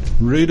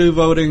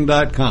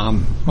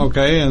 RedoVoting.com.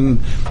 Okay, and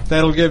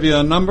that'll give you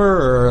a number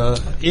or an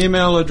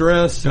email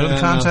address. Go to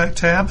the contact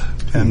tab,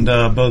 and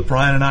both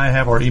Brian and I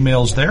have our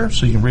emails there,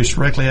 so you can reach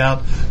directly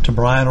out to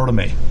Brian or to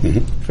me. Mm-hmm.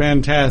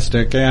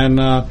 Fantastic.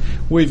 And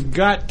we've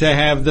got to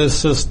have this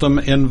system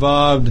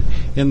involved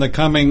in the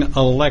coming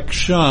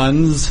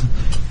elections.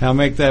 I'll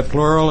make that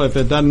plural. If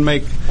it doesn't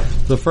make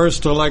the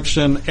first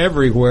election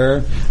everywhere,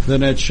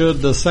 then it should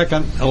the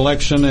second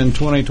election in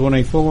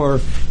 2024.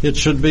 It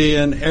should be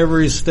in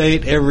every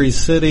state, every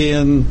city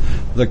in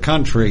the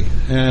country.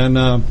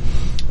 And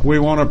we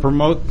want to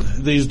promote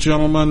these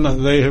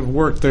gentlemen. They have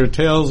worked their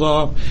tails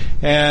off.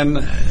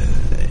 And,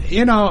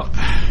 you know,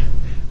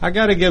 I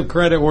got to give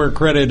credit where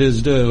credit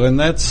is due. And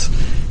that's,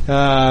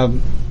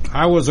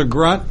 I was a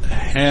grunt,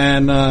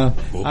 and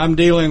I'm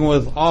dealing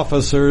with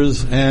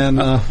officers, and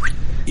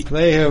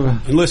they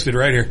have enlisted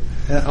right here.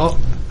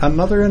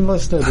 Another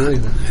enlisted.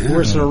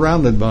 We're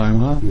surrounded by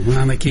them, huh?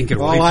 Well, they can't get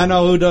away. Well, I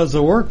know who does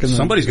the work.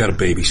 Somebody's got to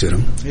babysit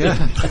them. Yeah,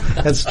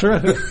 that's true.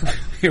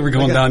 Here we're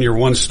going down your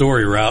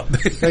one-story route.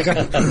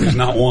 There's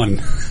not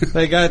one.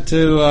 They got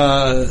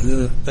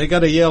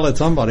to yell at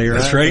somebody,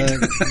 right? That's right,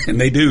 and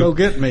they do. Go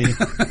get me.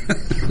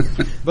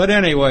 But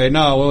anyway,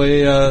 no,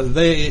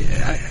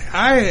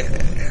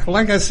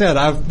 like I said,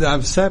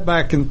 I've sat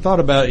back and thought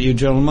about you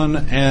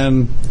gentlemen,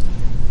 and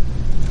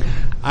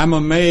I'm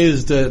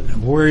amazed at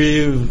where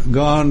you've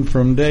gone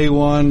from day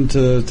one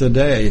to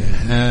today.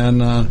 And,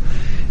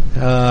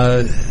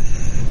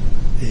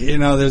 you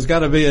know, there's got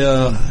to be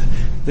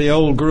the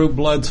old group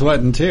blood, sweat,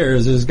 and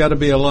tears. There's got to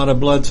be a lot of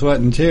blood, sweat,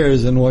 and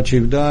tears in what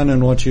you've done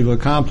and what you've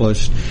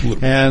accomplished.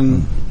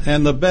 And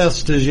the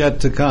best is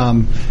yet to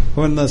come.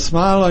 When the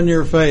smile on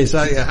your face,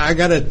 I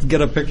got to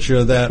get a picture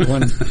of that.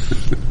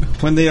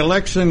 When the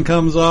election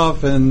comes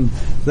off and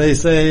they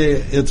say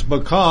it's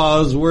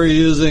because we're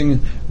using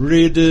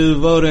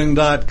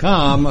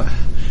RedoVoting.com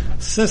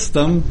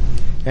system,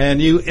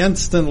 and you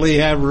instantly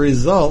have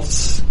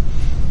results.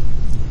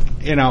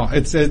 You know,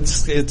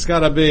 it's got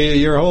to be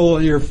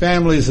your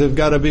families have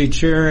got to be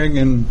cheering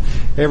and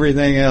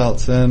everything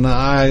else. And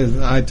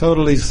I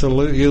totally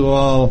salute you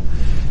all.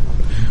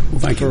 Well,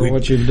 thank for you.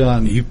 What you've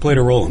done. You played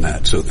a role in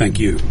that, so thank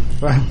you.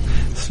 Well,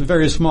 it's a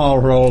very small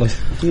role,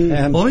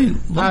 and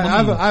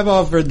I've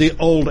offered the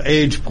old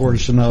age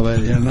portion of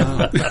it, you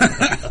know.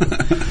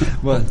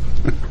 But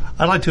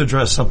I'd like to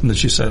address something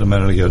that you said a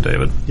minute ago,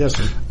 David. Yes,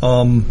 sir.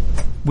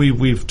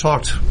 We've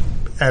talked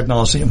ad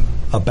nauseum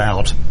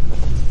about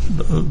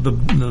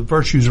the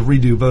virtues of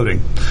redo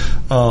voting,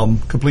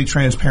 complete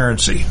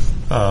transparency,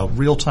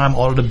 real-time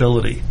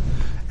auditability,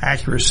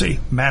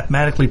 accuracy,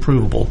 mathematically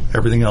provable,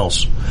 everything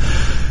else.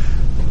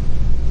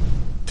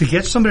 To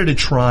get somebody to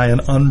try an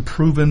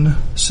unproven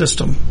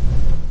system,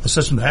 a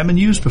system that hasn't been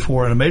used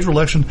before in a major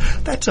election,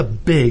 that's a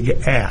big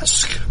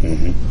ask.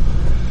 Mm-hmm.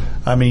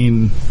 I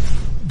mean,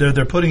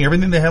 they're putting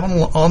everything they have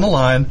on the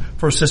line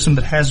for a system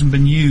that hasn't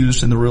been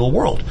used in the real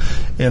world.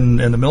 In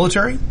the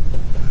military,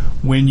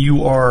 when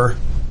you are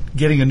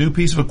getting a new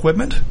piece of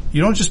equipment,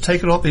 you don't just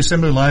take it off the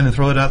assembly line and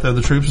throw it out there to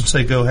the troops and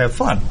say, go have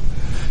fun.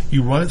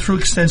 You run it through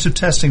extensive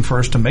testing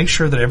first to make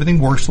sure that everything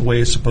works the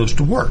way it's supposed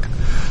to work.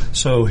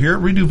 So here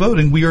at Redo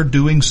Voting, we are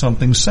doing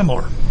something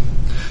similar.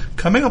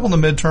 Coming up on the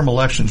midterm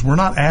elections, we're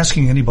not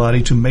asking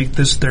anybody to make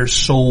this their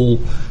sole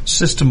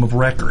system of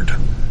record,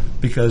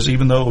 because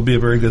even though it would be a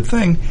very good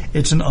thing,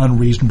 it's an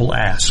unreasonable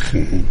ask.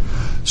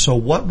 Mm-hmm. So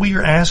what we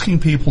are asking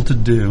people to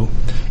do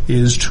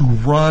is to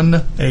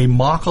run a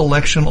mock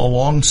election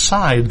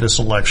alongside this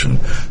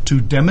election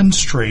to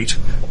demonstrate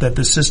that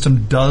the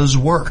system does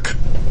work.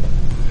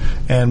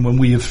 And when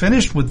we have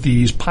finished with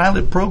these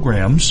pilot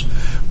programs,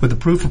 with the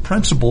proof of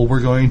principle, we're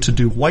going to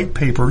do white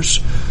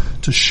papers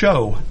to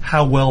show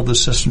how well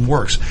this system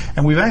works.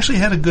 And we've actually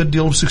had a good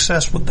deal of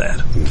success with that.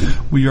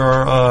 Mm-hmm. We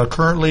are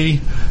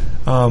currently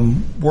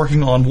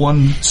working on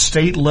one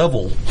state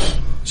level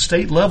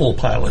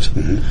pilot.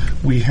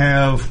 Mm-hmm. We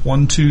have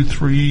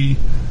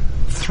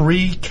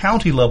 3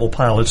 county level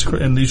pilots,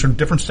 and these are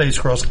different states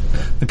across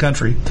the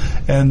country,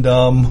 and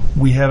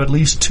we have at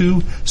least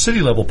 2 city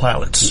level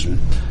pilots,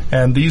 mm-hmm.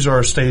 and these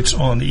are states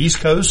on the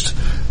East Coast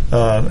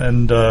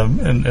and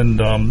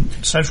the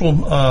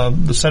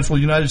central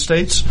United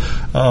States,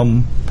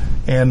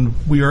 and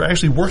we are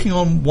actually working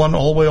on one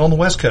all the way on the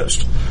West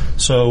Coast.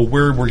 So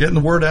we're getting the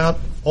word out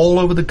all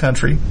over the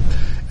country.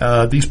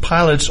 These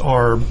pilots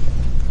are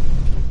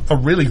a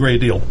really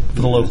great deal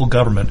for the local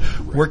government.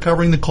 We're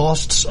covering the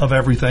costs of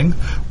everything.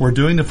 We're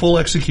doing the full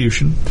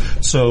execution,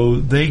 so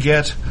they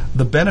get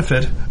the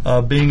benefit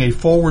of being a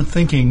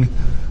forward-thinking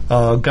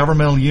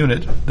governmental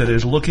unit that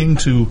is looking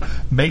to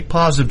make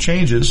positive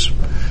changes,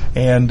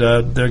 and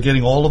they're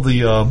getting all of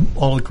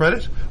the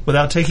credit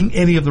without taking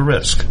any of the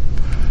risk.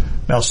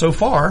 Now, so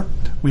far,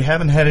 we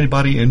haven't had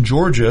anybody in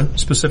Georgia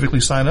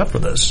specifically sign up for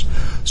this.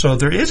 So if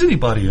there is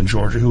anybody in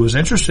Georgia who is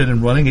interested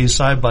in running a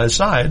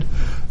side-by-side,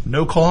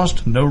 no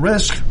cost, no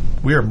risk,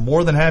 we are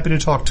more than happy to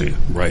talk to you.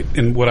 Right.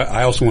 And what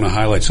I also want to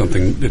highlight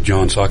something that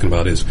John's talking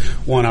about is,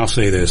 one, I'll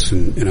say this,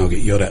 and I'll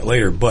get yelled at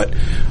later, but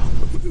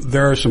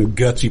there are some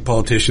gutsy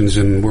politicians,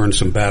 and we're in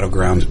some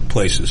battleground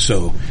places,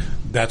 so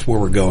that's where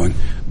we're going.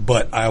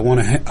 But I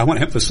want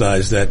to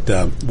emphasize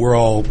that we're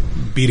all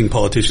beating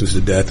politicians to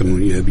death, and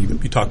when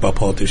you talk about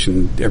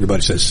politicians,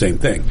 everybody says the same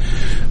thing.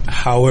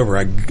 However,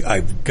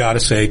 I've got to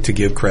say, to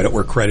give credit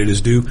where credit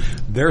is due,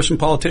 there are some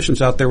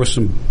politicians out there with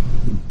some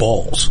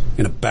balls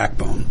and a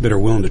backbone that are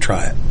willing to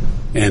try it,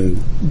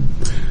 and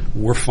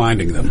we're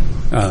finding them,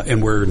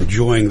 and we're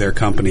enjoying their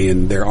company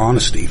and their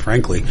honesty,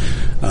 frankly,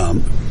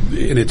 and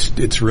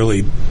it's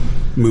really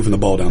moving the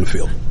ball down the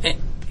field.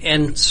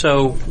 And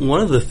so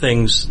one of the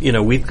things,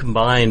 we've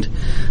combined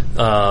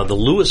the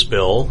Lewis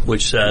bill,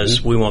 which says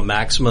mm-hmm. we want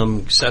maximum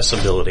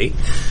accessibility,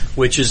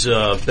 which has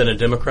been a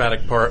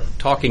Democratic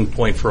talking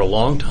point for a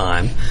long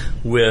time,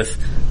 with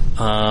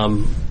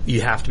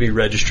you have to be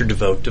registered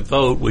to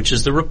vote, which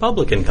is the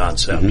Republican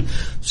concept.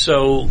 Mm-hmm.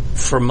 So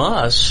from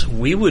us,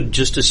 we would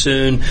just as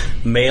soon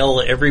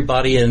mail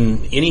everybody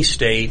in any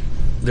state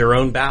their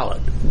own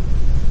ballot.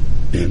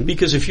 Mm-hmm.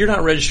 Because if you're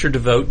not registered to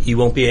vote, you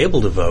won't be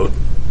able to vote.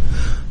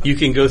 You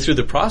can go through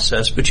the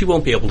process, but you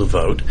won't be able to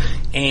vote.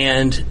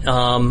 And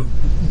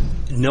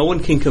no one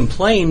can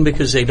complain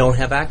because they don't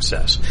have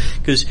access.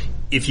 Because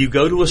if you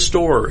go to a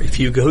store, if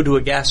you go to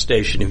a gas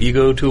station, if you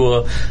go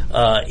to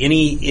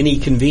any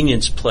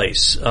convenience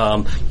place,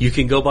 you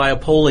can go by a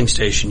polling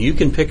station. You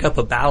can pick up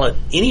a ballot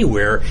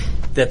anywhere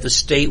that the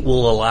state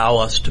will allow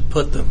us to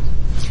put them.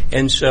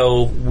 And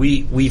so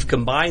we've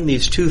combined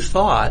these two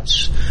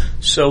thoughts,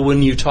 so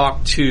when you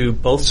talk to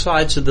both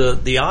sides of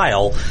the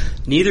aisle,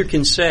 neither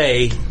can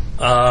say,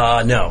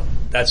 no,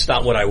 that's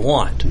not what I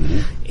want.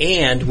 Mm-hmm.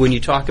 And when you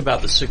talk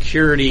about the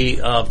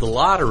security of the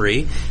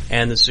lottery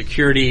and the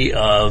security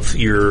of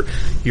your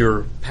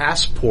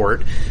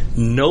passport,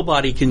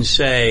 nobody can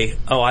say,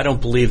 oh, I don't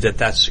believe that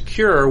that's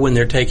secure, when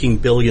they're taking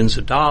billions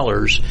of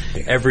dollars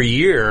every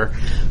year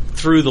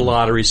through the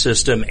lottery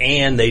system,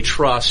 and they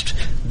trust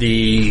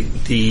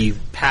the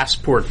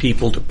passport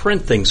people to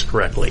print things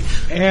correctly.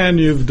 And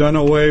you've done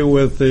away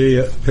with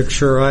the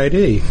picture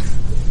ID.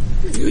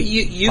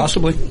 You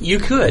possibly. You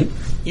could.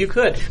 You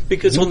could,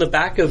 because on the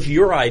back of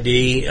your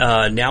ID,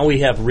 now we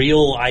have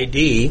real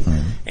ID,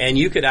 and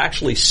you could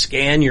actually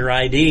scan your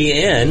ID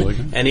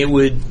in, and it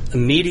would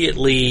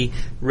immediately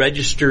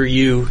register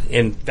you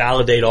and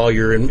validate all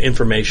your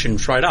information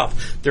right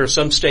off. There are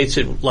some states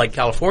that, like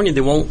California,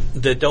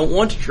 that don't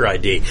want your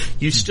ID.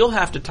 You still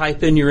have to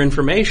type in your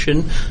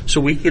information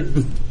so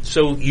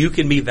you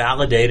can be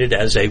validated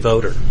as a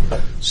voter.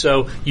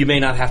 So you may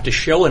not have to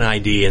show an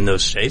ID in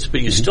those states,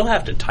 but you still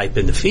have to type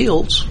in the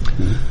fields.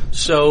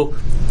 So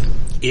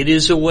it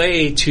is a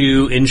way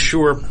to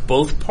ensure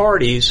both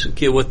parties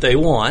get what they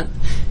want,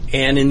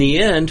 and in the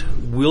end,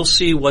 we'll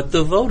see what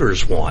the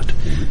voters want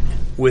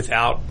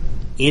without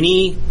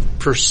any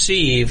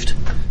perceived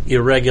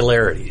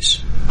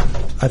irregularities.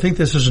 I think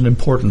this is an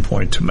important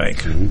point to make.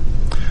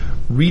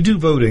 Mm-hmm. Redo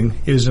Voting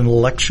is an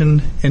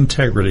election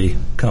integrity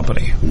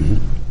company. Mm-hmm.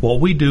 What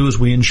we do is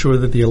we ensure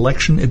that the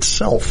election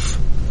itself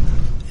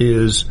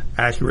is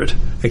accurate,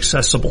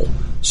 accessible,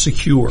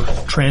 secure,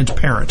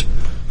 transparent,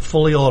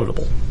 fully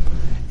auditable,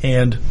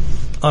 and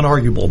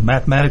unarguable,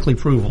 mathematically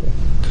provable.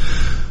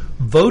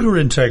 Voter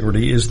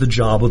integrity is the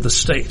job of the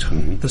state.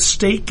 Mm-hmm. The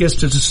state gets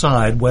to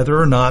decide whether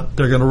or not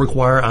they're going to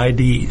require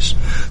IDs.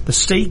 The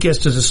state gets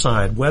to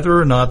decide whether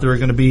or not there are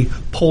going to be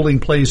polling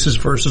places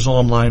versus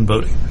online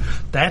voting.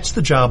 That's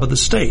the job of the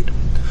state.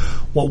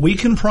 What we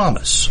can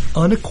promise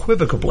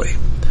unequivocally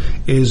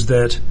is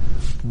that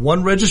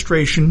one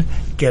registration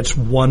gets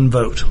one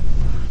vote.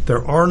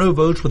 There are no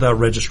votes without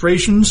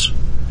registrations.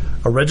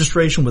 A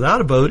registration without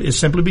a vote is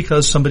simply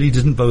because somebody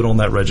didn't vote on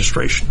that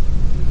registration.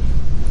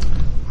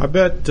 I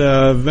bet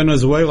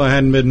Venezuela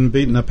hadn't been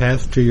beating a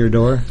path to your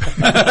door.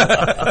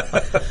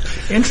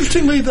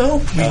 Interestingly, though,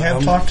 we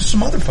have talked to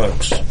some other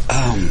folks.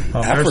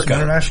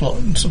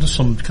 There's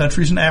some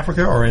countries in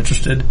Africa are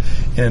interested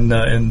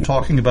in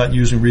talking about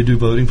using redo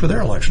voting for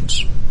their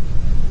elections.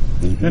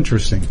 Mm-hmm.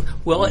 Interesting.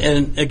 Well,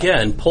 and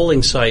again,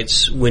 polling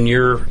sites, when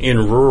you're in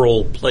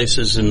rural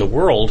places in the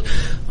world,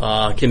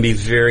 can be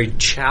very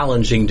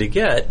challenging to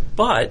get,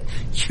 but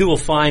you will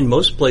find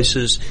most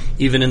places,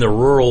 even in the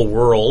rural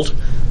world,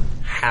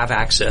 have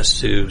access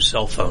to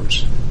cell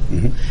phones.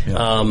 Mm-hmm.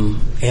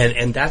 Yeah.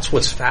 And that's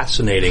what's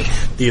fascinating.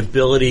 The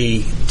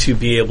ability to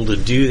be able to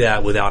do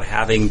that without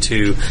having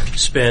to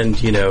spend,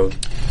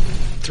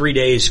 3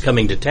 days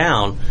coming to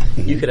town,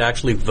 mm-hmm. you could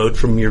actually vote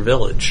from your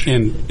village.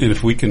 And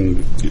if we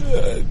can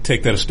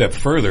take that a step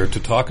further to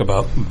talk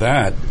about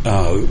that,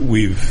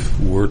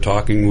 we're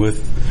talking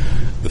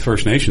with the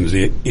First Nations,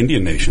 the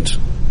Indian nations,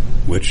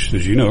 which,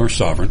 as you know, are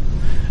sovereign.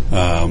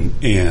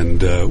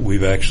 And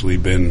we've actually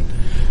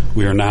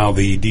we are now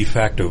the de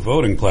facto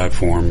voting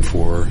platform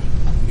for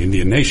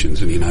Indian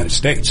nations in the United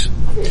States.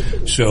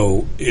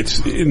 So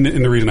and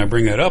the reason I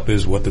bring that up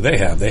is, what do they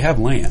have? They have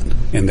land,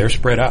 and they're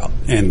spread out.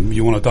 And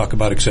you want to talk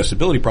about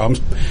accessibility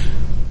problems,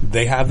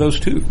 they have those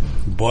too.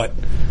 But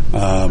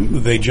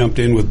they jumped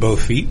in with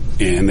both feet,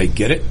 and they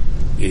get it.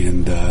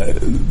 And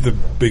the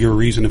bigger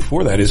reason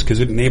for that is because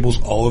it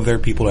enables all of their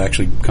people to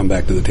actually come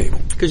back to the table.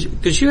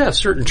 Because you have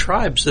certain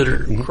tribes that are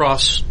mm-hmm.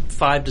 across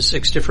 5 to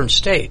 6 different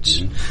states.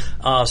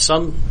 Mm-hmm.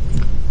 Some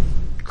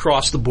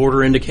cross the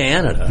border into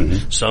Canada.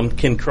 Mm-hmm. Some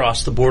can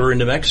cross the border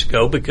into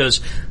Mexico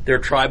because their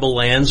tribal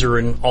lands are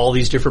in all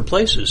these different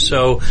places.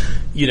 So,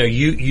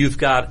 you've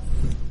got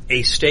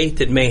a state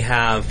that may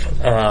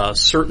have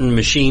certain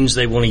machines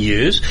they want to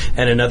use,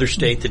 and another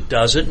state that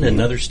doesn't, and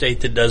another state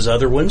that does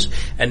other ones.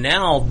 And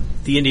now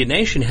the Indian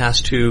Nation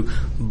has to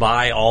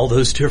buy all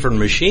those different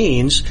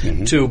machines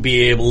mm-hmm. to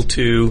be able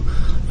to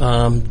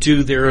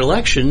do their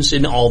elections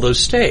in all those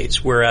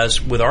states.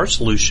 Whereas with our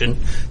solution,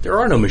 there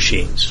are no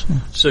machines.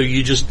 So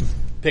you just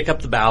pick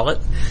up the ballot,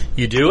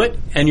 you do it,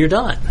 and you're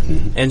done.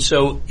 Mm-hmm. And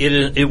so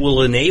it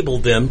will enable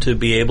them to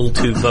be able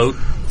to vote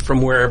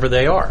from wherever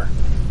they are.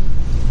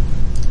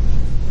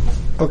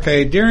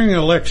 Okay, during an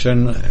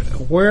election,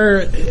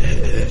 where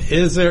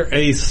is there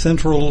a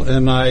central,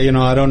 and I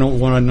don't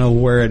want to know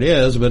where it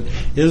is, but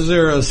is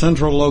there a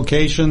central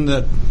location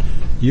that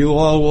you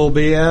all will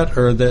be at,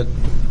 or that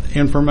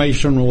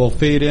information will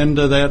feed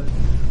into that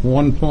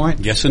one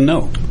point? Yes and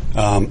no.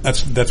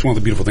 That's one of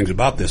the beautiful things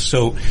about this.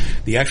 So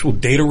the actual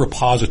data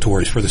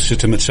repositories for the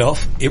system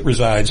itself, it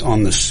resides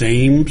on the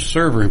same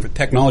server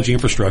technology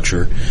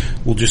infrastructure.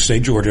 We'll just say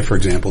Georgia, for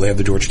example. They have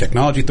the Georgia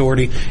Technology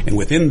Authority, and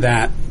within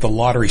that, the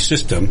lottery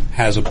system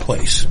has a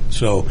place.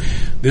 So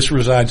this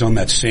resides on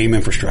that same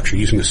infrastructure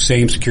using the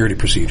same security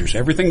procedures.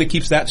 Everything that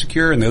keeps that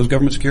secure and those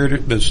government security,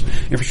 those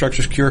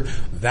infrastructure secure,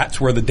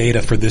 that's where the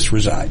data for this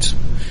resides.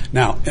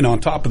 Now, and on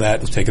top of that,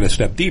 let's take it a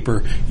step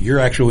deeper. Your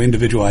actual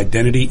individual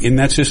identity in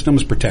that system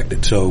is protected.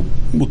 So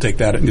we'll take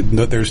that.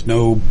 There's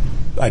no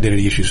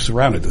identity issues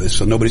surrounded to this,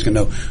 so nobody's going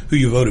to know who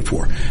you voted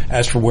for.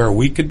 As for where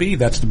we could be,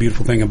 that's the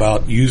beautiful thing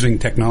about using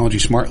technology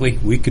smartly.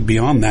 We could be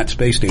on that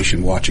space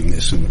station watching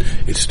this, and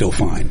it's still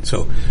fine.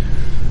 So,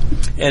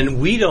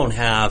 and we don't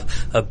have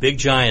a big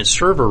giant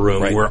server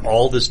room right. where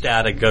all this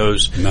data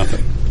goes.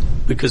 Nothing.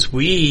 Because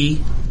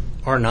we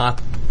are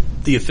not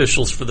the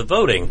officials for the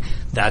voting.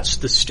 That's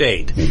the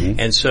state. Mm-hmm.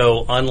 And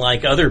so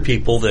unlike other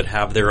people that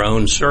have their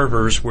own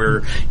servers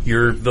where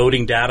your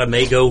voting data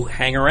may go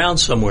hang around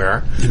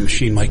somewhere, the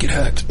machine might get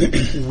hacked.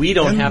 We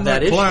don't have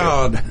that issue.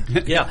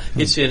 Cloud. Yeah,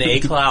 it's in a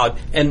cloud.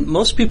 And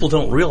most people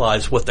don't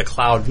realize what the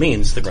cloud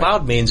means. The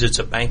cloud means it's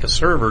a bank of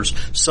servers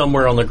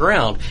somewhere on the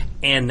ground.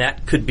 And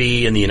that could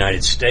be in the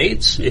United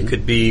States. Mm-hmm. It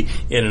could be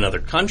in another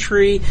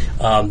country.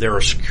 There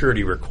are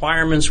security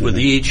requirements with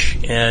each.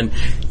 And,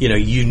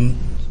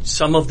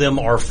 some of them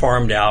are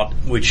farmed out,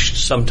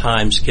 which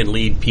sometimes can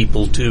lead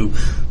people to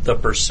the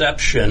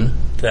perception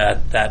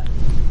that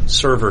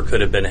server could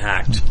have been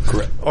hacked.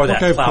 Correct. Or that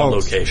cloud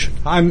folks, location.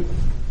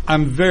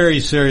 I'm very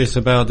serious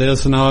about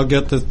this, and I'll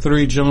get the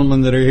 3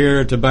 gentlemen that are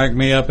here to back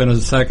me up in a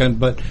second,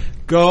 but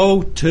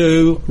go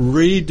to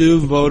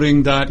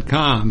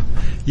redovoting.com.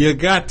 You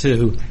got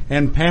to,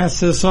 and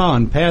pass this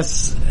on.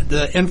 Pass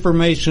the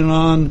information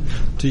on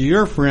to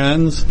your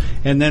friends,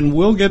 and then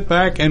we'll get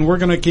back, and we're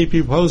going to keep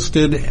you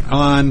posted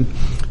on,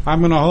 I'm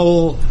going to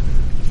hold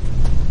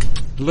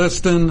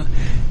Liston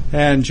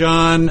and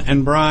John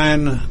and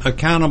Brian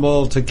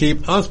accountable to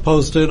keep us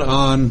posted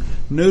on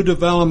new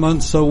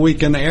developments so we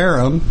can air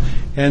them,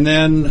 and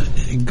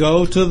then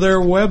go to their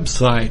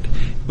website.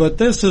 But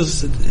this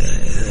is,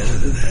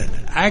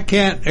 I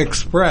can't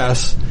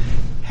express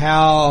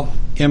how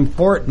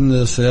important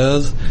this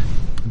is,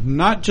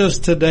 not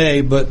just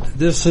today, but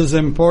this is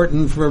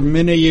important for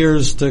many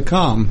years to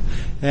come.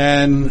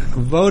 And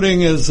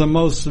voting has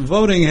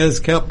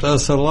kept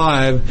us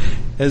alive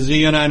as the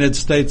United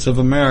States of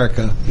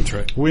America. That's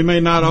right. We may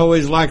not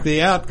always like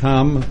the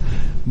outcome,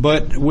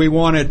 but we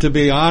want it to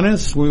be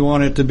honest, we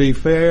want it to be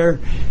fair,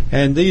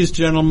 and these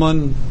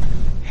gentlemen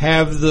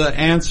have the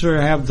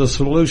answer, have the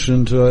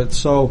solution to it.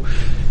 So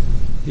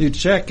you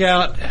check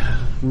out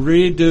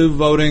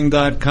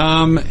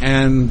redovoting.com,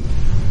 and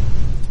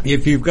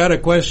if you've got a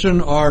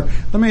question, or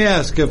let me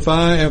ask, if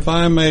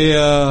I'm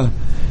the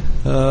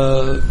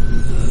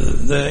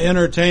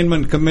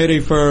entertainment committee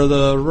for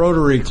the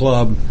Rotary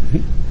Club,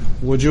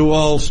 would you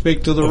all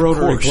speak to the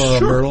Rotary Club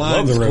sure. or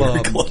Lions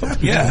Club?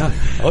 Yeah.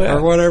 Oh, yeah.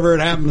 Or whatever it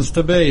happens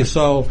to be.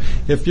 So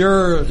if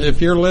you're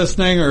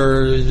listening,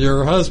 or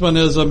your husband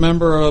is a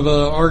member of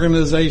an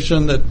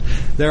organization that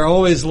they're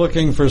always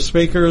looking for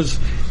speakers,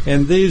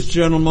 and these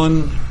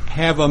gentlemen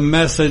have a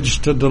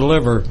message to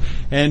deliver,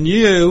 and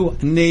you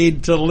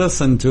need to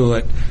listen to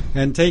it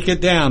and take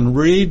it down.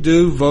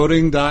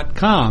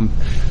 redovoting.com.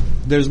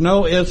 There's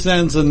no ifs,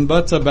 ands, and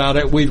buts about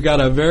it. We've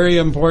got a very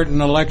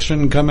important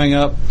election coming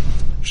up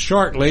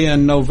shortly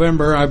in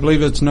November. I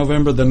believe it's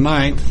November the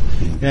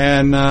 9th.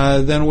 And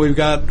then we've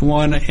got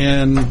one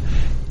in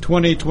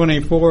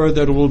 2024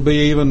 that will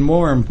be even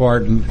more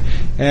important.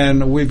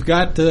 And we've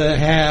got to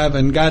have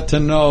and got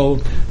to know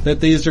that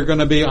these are going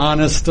to be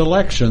honest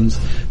elections.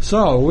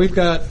 So we've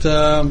got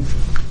a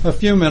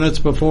few minutes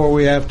before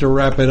we have to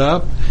wrap it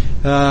up.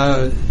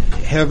 Have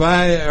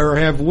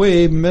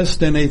we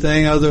missed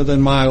anything other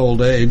than my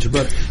old age?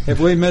 But have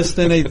we missed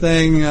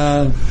anything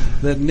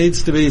that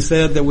needs to be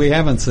said that we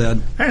haven't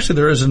said? Actually,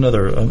 there is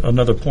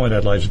another point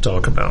I'd like to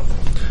talk about,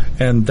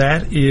 and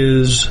that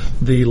is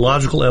the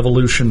logical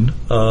evolution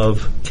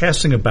of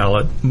casting a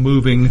ballot,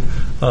 moving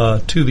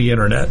to the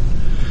Internet.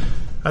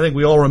 I think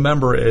we all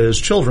remember as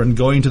children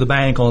going to the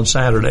bank on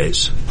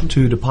Saturdays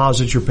to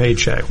deposit your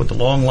paycheck with the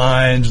long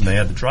lines, and they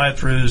had the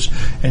drive-thrus,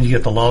 and you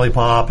get the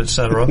lollipop,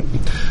 etc.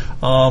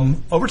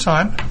 Over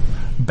time,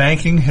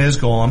 banking has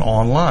gone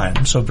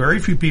online, so very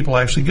few people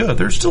actually go.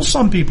 There's still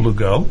some people who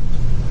go,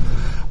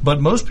 but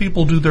most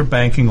people do their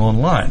banking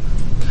online.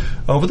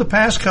 Over the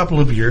past couple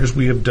of years,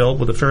 we have dealt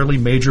with a fairly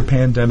major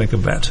pandemic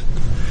event,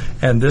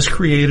 and this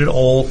created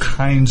all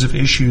kinds of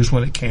issues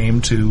when it came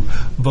to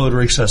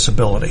voter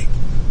accessibility.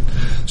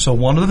 So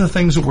one of the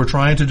things that we're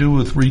trying to do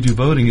with Redo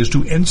Voting is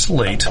to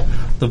insulate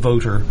the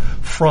voter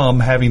from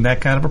having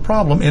that kind of a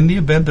problem in the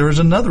event there is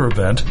another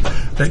event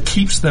that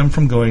keeps them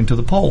from going to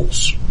the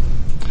polls.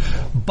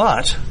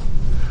 But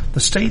the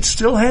state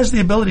still has the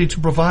ability to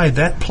provide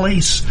that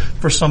place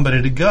for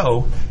somebody to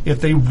go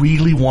if they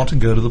really want to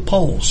go to the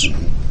polls.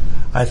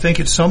 I think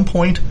at some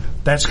point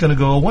that's going to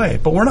go away,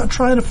 but we're not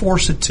trying to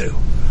force it to.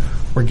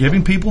 We're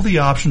giving people the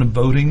option of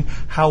voting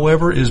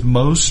however is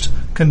most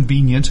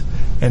convenient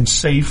and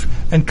safe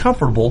and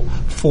comfortable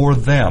for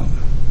them.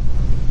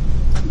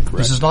 Correct.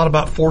 This is not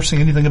about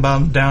forcing anything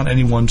down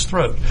anyone's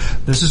throat.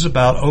 This is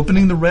about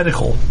opening the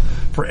reticle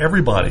for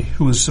everybody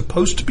who is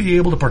supposed to be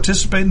able to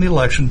participate in the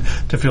election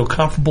to feel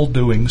comfortable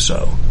doing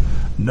so.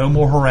 No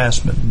more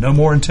harassment, no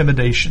more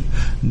intimidation,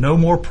 no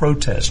more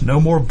protest, no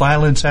more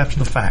violence after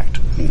the fact,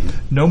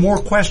 no more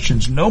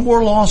questions, no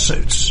more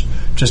lawsuits,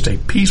 just a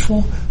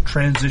peaceful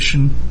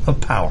transition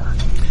of power.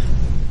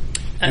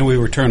 And we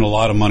return a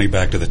lot of money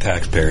back to the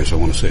taxpayers. I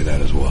want to say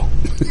that as well.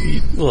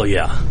 Well,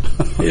 yeah.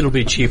 It'll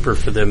be cheaper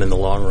for them in the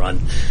long run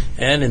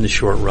and in the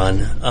short run.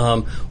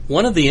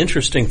 One of the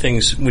interesting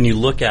things when you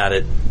look at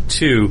it,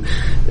 too,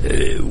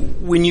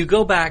 when you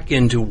go back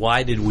into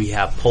why did we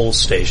have poll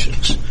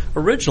stations,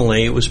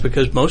 originally it was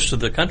because most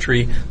of the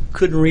country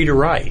couldn't read or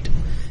write.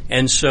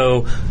 And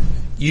so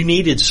you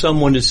needed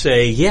someone to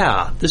say,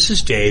 yeah, this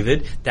is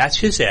David, that's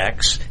his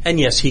ex, and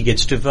yes, he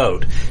gets to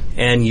vote.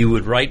 And you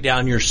would write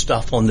down your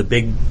stuff on the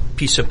big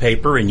piece of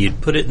paper, and you'd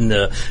put it in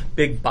the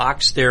big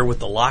box there with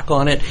the lock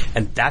on it,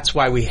 and that's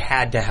why we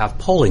had to have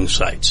polling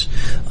sites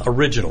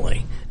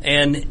originally.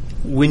 And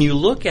when you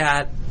look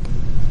at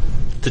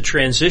the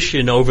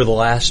transition over the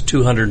last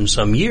 200 and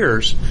some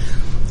years,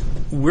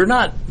 we're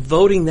not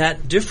voting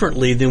that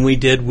differently than we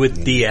did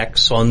with the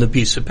X on the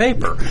piece of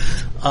paper.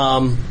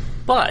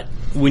 But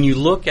when you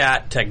look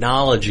at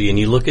technology and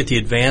you look at the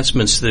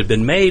advancements that have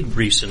been made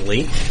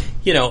recently,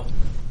 you know,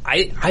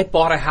 I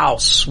bought a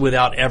house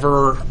without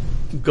ever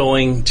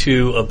going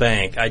to a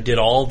bank. I did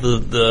all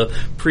the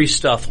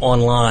pre-stuff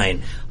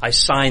online. I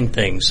signed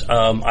things.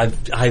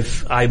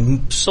 I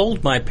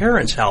sold my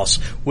parents' house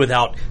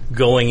without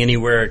going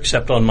anywhere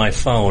except on my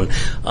phone.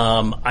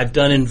 I've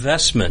done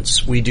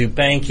investments. We do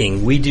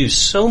banking. We do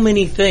so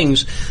many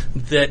things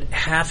that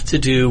have to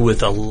do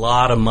with a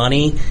lot of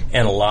money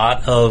and a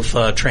lot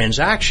of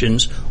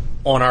transactions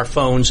on our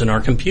phones and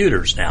our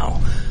computers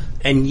now.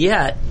 And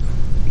yet,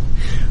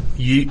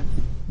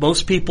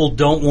 most people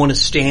don't want to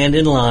stand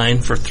in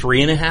line for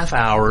 3.5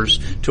 hours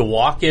to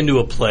walk into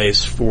a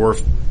place for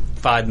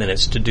 5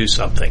 minutes to do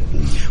something.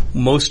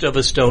 Most of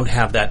us don't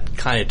have that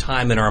kind of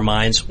time in our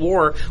minds,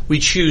 or we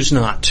choose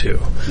not to.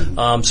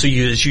 So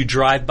as you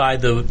drive by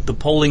the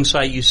polling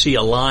site, you see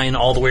a line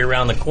all the way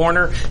around the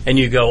corner, and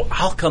you go,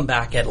 I'll come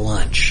back at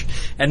lunch.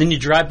 And then you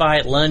drive by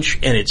at lunch,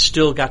 and it's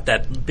still got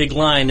that big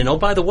line. And oh,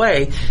 by the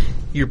way,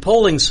 your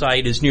polling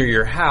site is near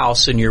your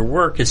house and your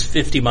work is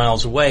 50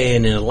 miles away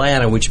in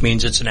Atlanta, which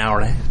means it's an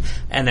hour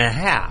and a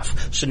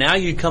half. So now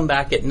you come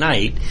back at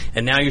night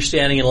and now you're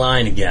standing in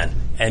line again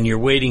and you're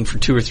waiting for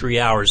 2 or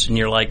 3 hours and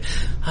you're like,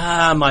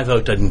 my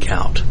vote doesn't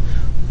count.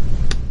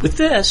 With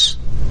this,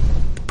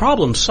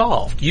 problem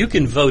solved. You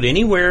can vote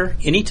anywhere,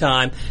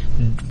 anytime,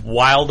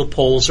 while the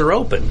polls are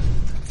open,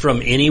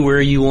 from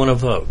anywhere you want to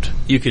vote.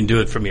 You can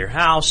do it from your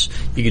house.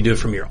 You can do it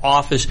from your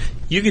office.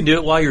 You can do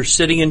it while you're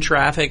sitting in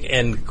traffic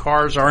and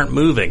cars aren't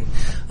moving,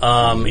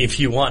 if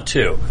you want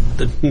to.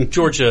 The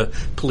Georgia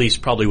police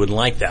probably wouldn't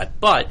like that,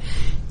 but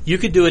you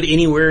could do it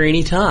anywhere,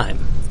 anytime,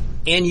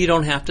 and you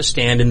don't have to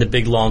stand in the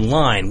big long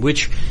line,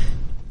 which,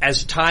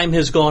 as time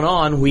has gone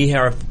on, we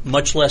have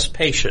much less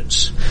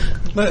patience.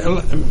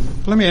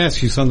 Let me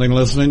ask you something,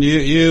 listening.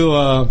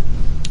 You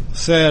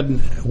said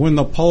when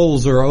the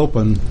polls are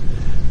open,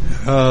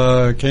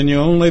 can you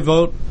only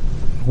vote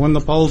when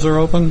the polls are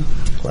open?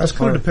 Well, that's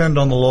going to depend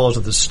on the laws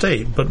of the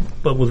state, but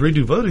with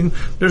redo voting,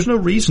 there's no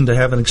reason to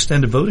have an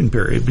extended voting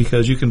period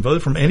because you can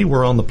vote from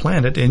anywhere on the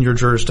planet in your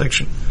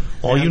jurisdiction.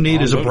 All you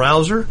need is a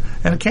browser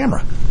and a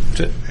camera.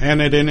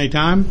 And at any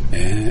time?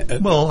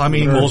 Well, I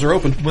mean, the polls are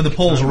open. When the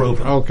polls are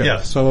open. Okay.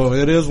 Yeah. So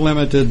it is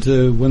limited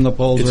to when the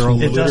polls are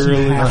open. It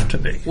doesn't have to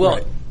be.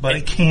 Well, but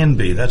it can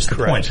be. That's the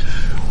point.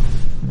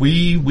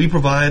 We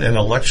provide an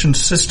election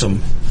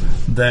system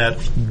that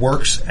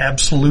works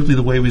absolutely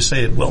the way we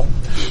say it will.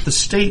 The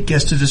state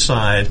gets to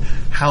decide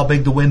how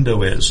big the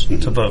window is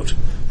to vote.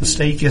 The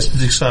state gets to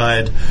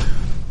decide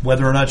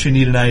whether or not you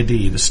need an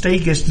ID. The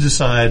state gets to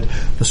decide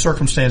the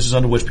circumstances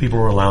under which people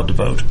are allowed to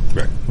vote.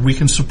 Right. We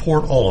can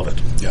support all of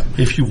it. Yeah.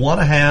 If you want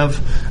to have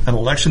an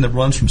election that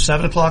runs from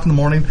 7 o'clock in the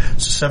morning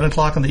to 7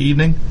 o'clock in the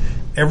evening,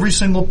 every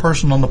single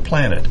person on the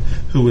planet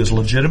who is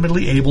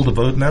legitimately able to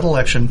vote in that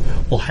election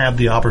will have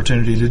the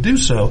opportunity to do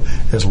so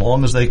as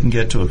long as they can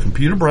get to a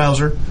computer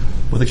browser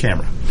with a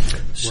camera.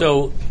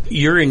 So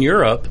you're in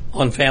Europe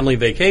on family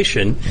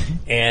vacation,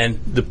 and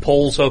the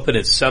polls open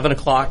at 7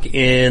 o'clock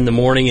in the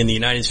morning in the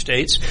United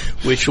States,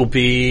 which will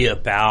be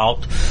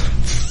about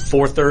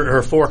 4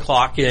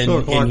 o'clock in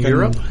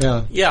Europe.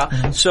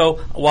 Yeah. So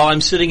while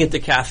I'm sitting at the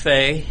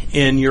cafe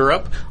in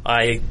Europe,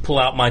 I pull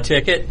out my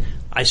ticket,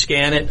 I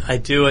scan it, I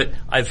do it,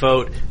 I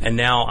vote, and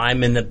now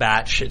I'm in the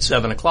batch at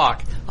 7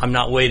 o'clock. I'm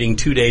not waiting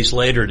 2 days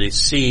later to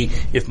see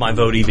if my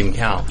vote even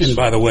counts. And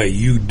by the way,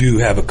 you do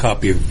have a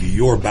copy of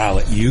your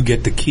ballot you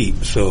get to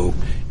keep. So,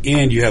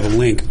 and you have a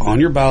link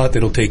on your ballot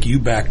that'll take you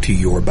back to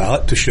your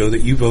ballot to show that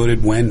you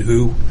voted when,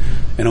 who,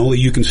 and only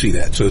you can see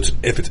that. So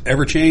if it's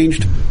ever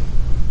changed,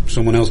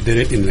 someone else did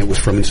it, and it was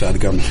from inside the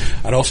government.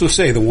 I'd also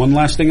say the one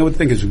last thing I would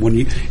think is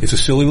it's a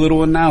silly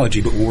little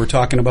analogy, but when we were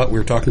talking about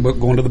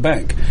going to the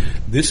bank.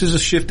 This is a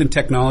shift in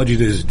technology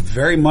that is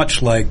very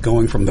much like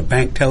going from the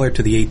bank teller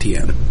to the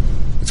ATM.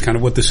 It's kind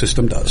of what the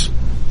system does.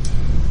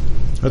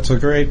 That's a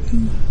great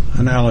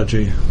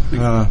analogy.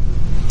 There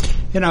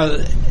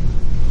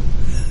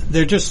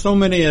are just so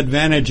many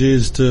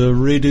advantages to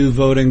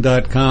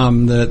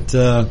redovoting.com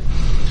that,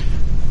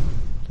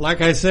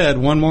 like I said,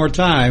 one more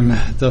time,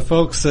 the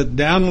folks that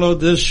download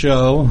this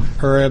show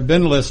or have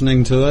been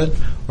listening to it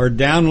or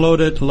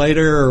download it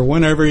later or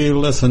whenever you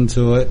listen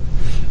to it,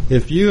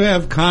 if you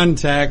have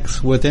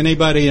contacts with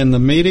anybody in the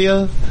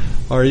media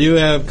or you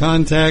have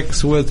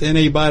contacts with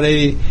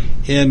anybody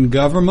in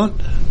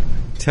government,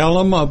 tell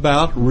them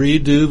about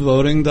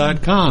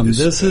redovoting.com.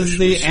 This is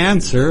the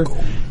answer,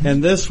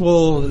 and this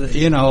will,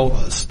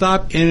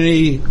 stop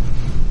any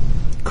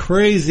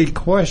crazy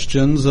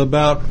questions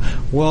about,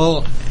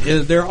 well,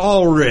 they're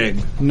all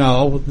rigged.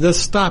 No,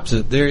 this stops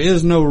it. There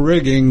is no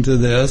rigging to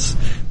this.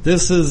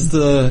 This is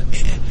the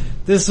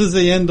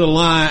end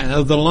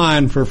of the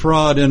line for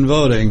fraud in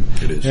voting.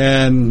 It is.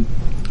 And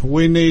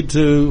we need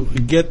to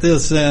get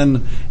this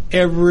in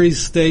every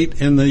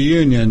state in the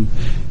union.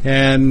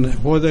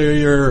 And whether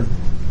you're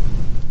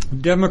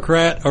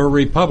Democrat or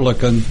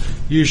Republican,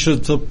 you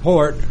should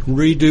support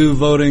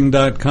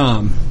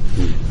redovoting.com.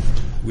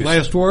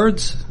 Last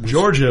words?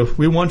 Georgia,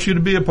 we want you to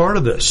be a part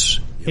of this.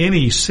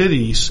 Any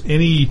cities,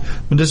 any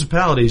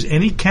municipalities,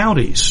 any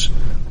counties,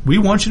 we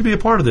want you to be a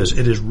part of this.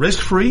 It is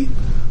risk-free.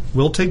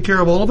 We'll take care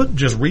of all of it.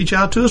 Just reach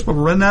out to us, but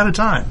we're running out of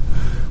time.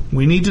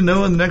 We need to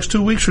know in the next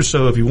 2 weeks or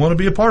so if you want to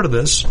be a part of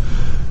this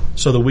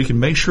so that we can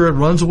make sure it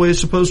runs the way it's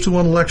supposed to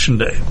on Election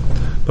Day.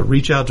 But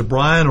reach out to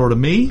Brian or to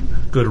me.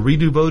 Go to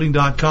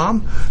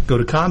redovoting.com, go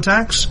to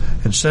contacts,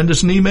 and send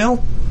us an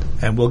email,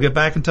 and we'll get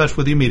back in touch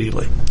with you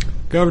immediately.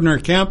 Governor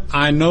Kemp,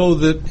 I know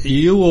that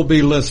you will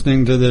be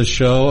listening to this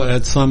show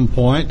at some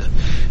point.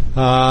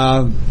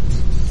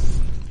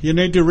 You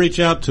need to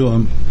reach out to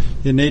him.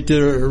 You need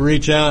to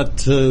reach out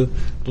to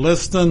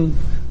Liston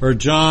or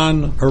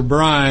John or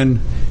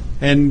Brian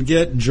and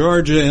get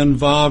Georgia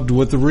involved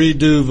with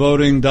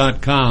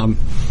redovoting.com.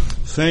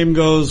 Same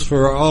goes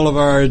for all of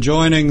our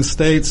adjoining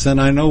states,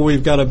 and I know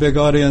we've got a big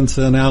audience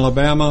in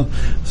Alabama.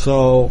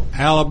 So,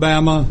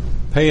 Alabama,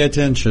 pay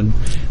attention,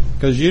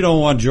 because you don't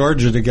want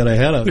Georgia to get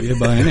ahead of you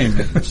by any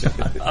means.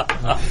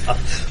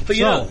 But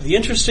the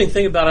interesting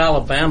thing about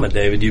Alabama,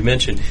 David, you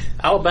mentioned,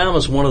 Alabama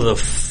is one of the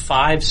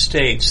 5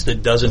 states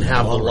that doesn't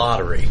have the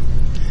lottery.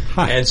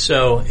 And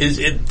so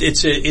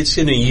it's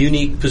in a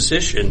unique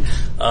position.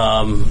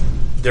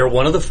 They're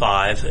one of the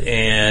 5,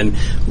 and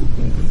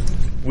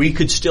we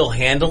could still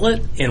handle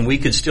it, and we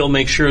could still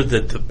make sure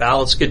that the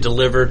ballots get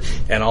delivered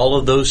and all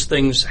of those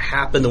things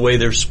happen the way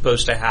they're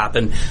supposed to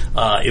happen.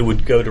 It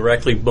would go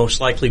directly, most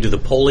likely, to the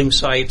polling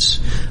sites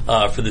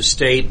for the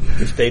state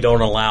if they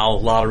don't allow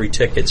lottery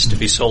tickets to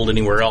be sold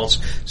anywhere else.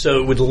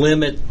 So it would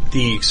limit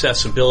the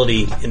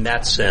accessibility in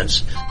that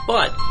sense.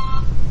 But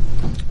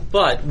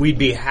we'd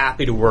be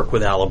happy to work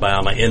with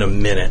Alabama in a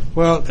minute.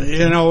 Well,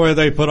 you know where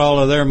they put all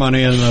of their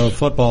money in the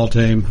football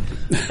team,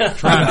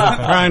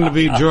 trying to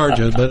beat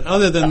Georgia. But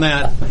other than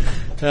that,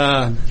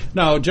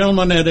 no,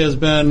 gentlemen, it has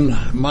been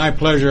my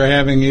pleasure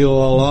having you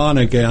all on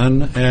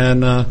again.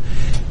 And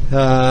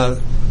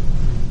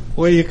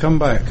will you come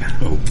back?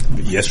 Oh,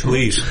 yes,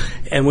 please.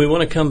 And we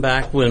want to come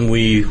back when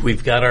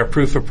we've got our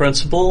proof of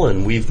principle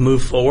and we've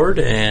moved forward,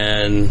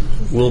 and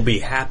we'll be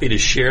happy to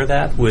share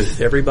that with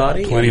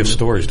everybody. Plenty of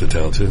stories to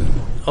tell, too.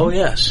 Oh,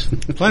 yes.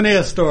 Plenty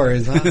of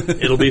stories, huh?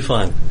 It'll be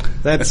fun.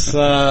 That's,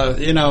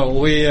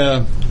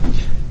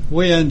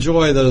 we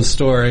enjoy those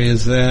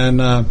stories.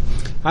 And I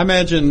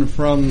imagine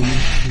from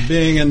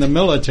being in the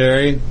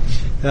military,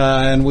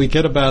 and we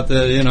kid about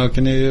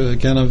can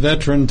a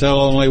veteran tell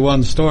only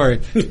one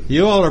story?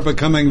 You all are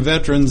becoming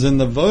veterans in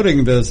the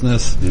voting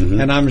business,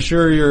 and I'm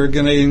sure you're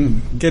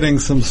getting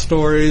some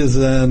stories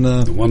and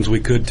the ones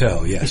we could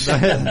tell, yes.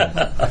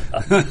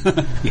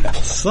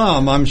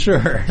 Some, I'm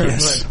sure.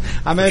 Yes,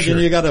 I imagine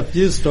you got a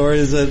few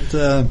stories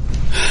that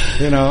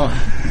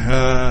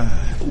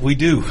we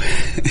do.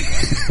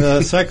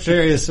 The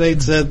Secretary of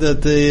State said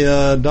that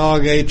the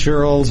dog ate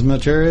your old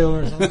material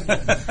or something?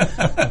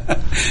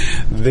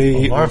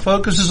 Our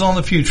focus is on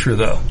the future,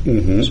 though.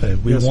 So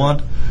we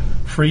want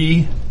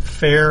free,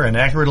 fair, and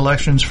accurate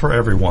elections for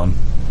everyone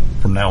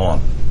from now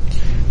on.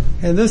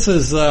 And this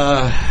is,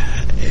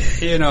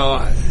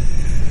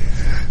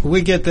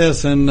 we get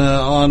this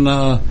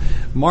on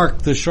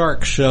Mark the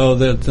Shark show,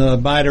 that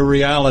Bite of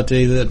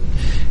Reality that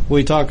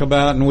we talk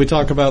about, and we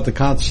talk about the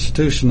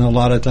Constitution a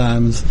lot of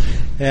times.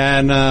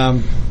 And,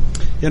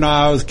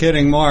 I was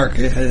kidding Mark.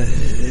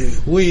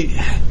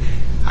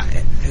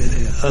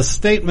 A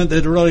statement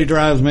that really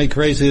drives me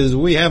crazy is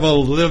we have a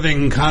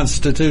living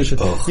Constitution.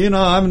 Oh.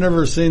 I've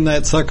never seen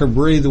that sucker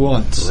breathe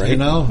once, right.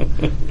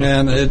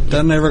 And it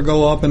doesn't ever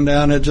go up and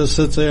down. It just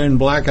sits there in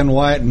black and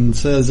white and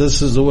says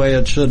this is the way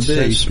it should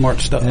be.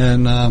 Smart stuff.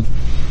 And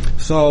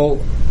so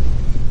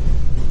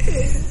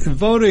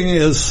voting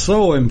is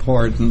so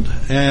important,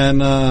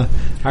 and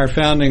our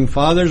founding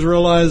fathers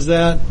realized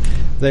that.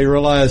 They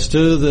realized,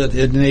 too, that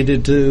it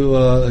needed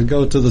to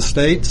go to the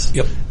states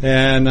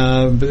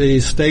and be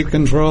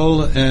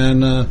state-controlled,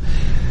 and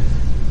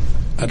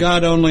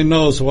God only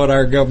knows what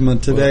our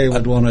government today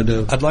would want to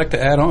do. I'd like to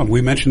add on.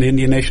 We mentioned the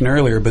Indian Nation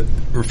earlier, but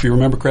if you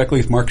remember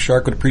correctly, Mark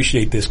Shark would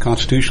appreciate this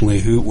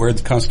constitutionally. Where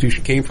the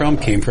Constitution came from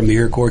the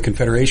Iroquois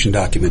Confederation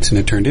documents, and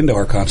it turned into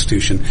our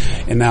Constitution.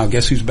 And now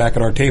guess who's back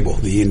at our table?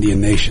 The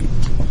Indian Nation.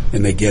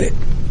 And they get it.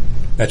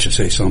 That should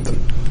say something.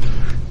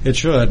 It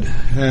should.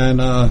 And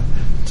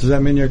does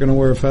that mean you're going to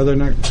wear a feather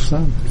next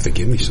time? If they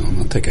give me some,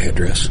 I'll take a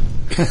headdress.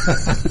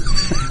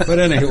 But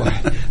anyway,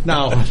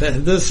 no,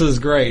 this is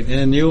great.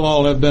 And you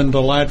all have been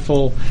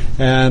delightful.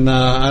 And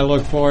I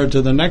look forward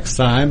to the next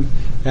time.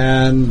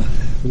 And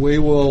we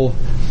will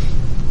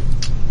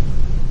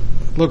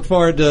look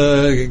forward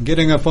to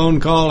getting a phone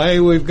call.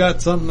 Hey, we've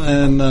got something.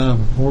 And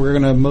we're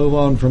going to move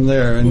on from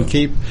there. And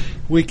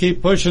we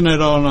keep pushing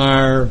it on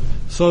our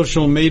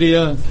social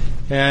media.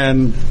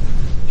 And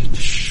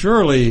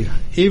surely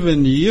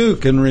even you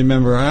can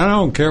remember, I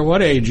don't care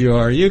what age you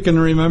are, you can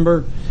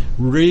remember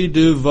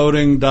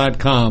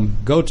redovoting.com.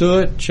 Go to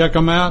it, check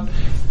them out,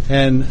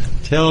 and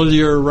tell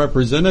your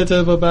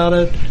representative about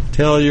it.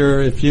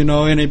 If you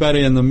know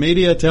anybody in the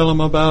media, tell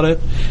them about it.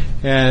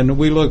 And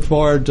we look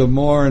forward to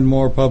more and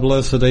more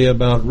publicity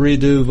about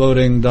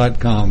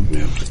redovoting.com.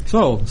 Yeah.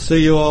 So,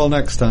 see you all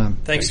next time.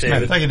 Thanks,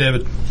 David. Thank you,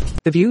 David.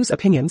 The views,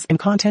 opinions, and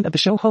content of the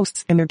show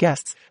hosts and their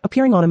guests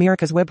appearing on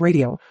America's Web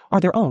Radio are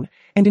their own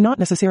and do not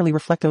necessarily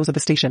reflect those of the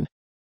station.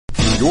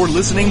 You're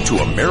listening to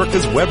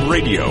America's Web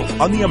Radio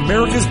on the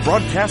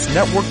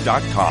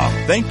AmericasBroadcastNetwork.com.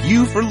 Thank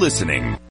you for listening.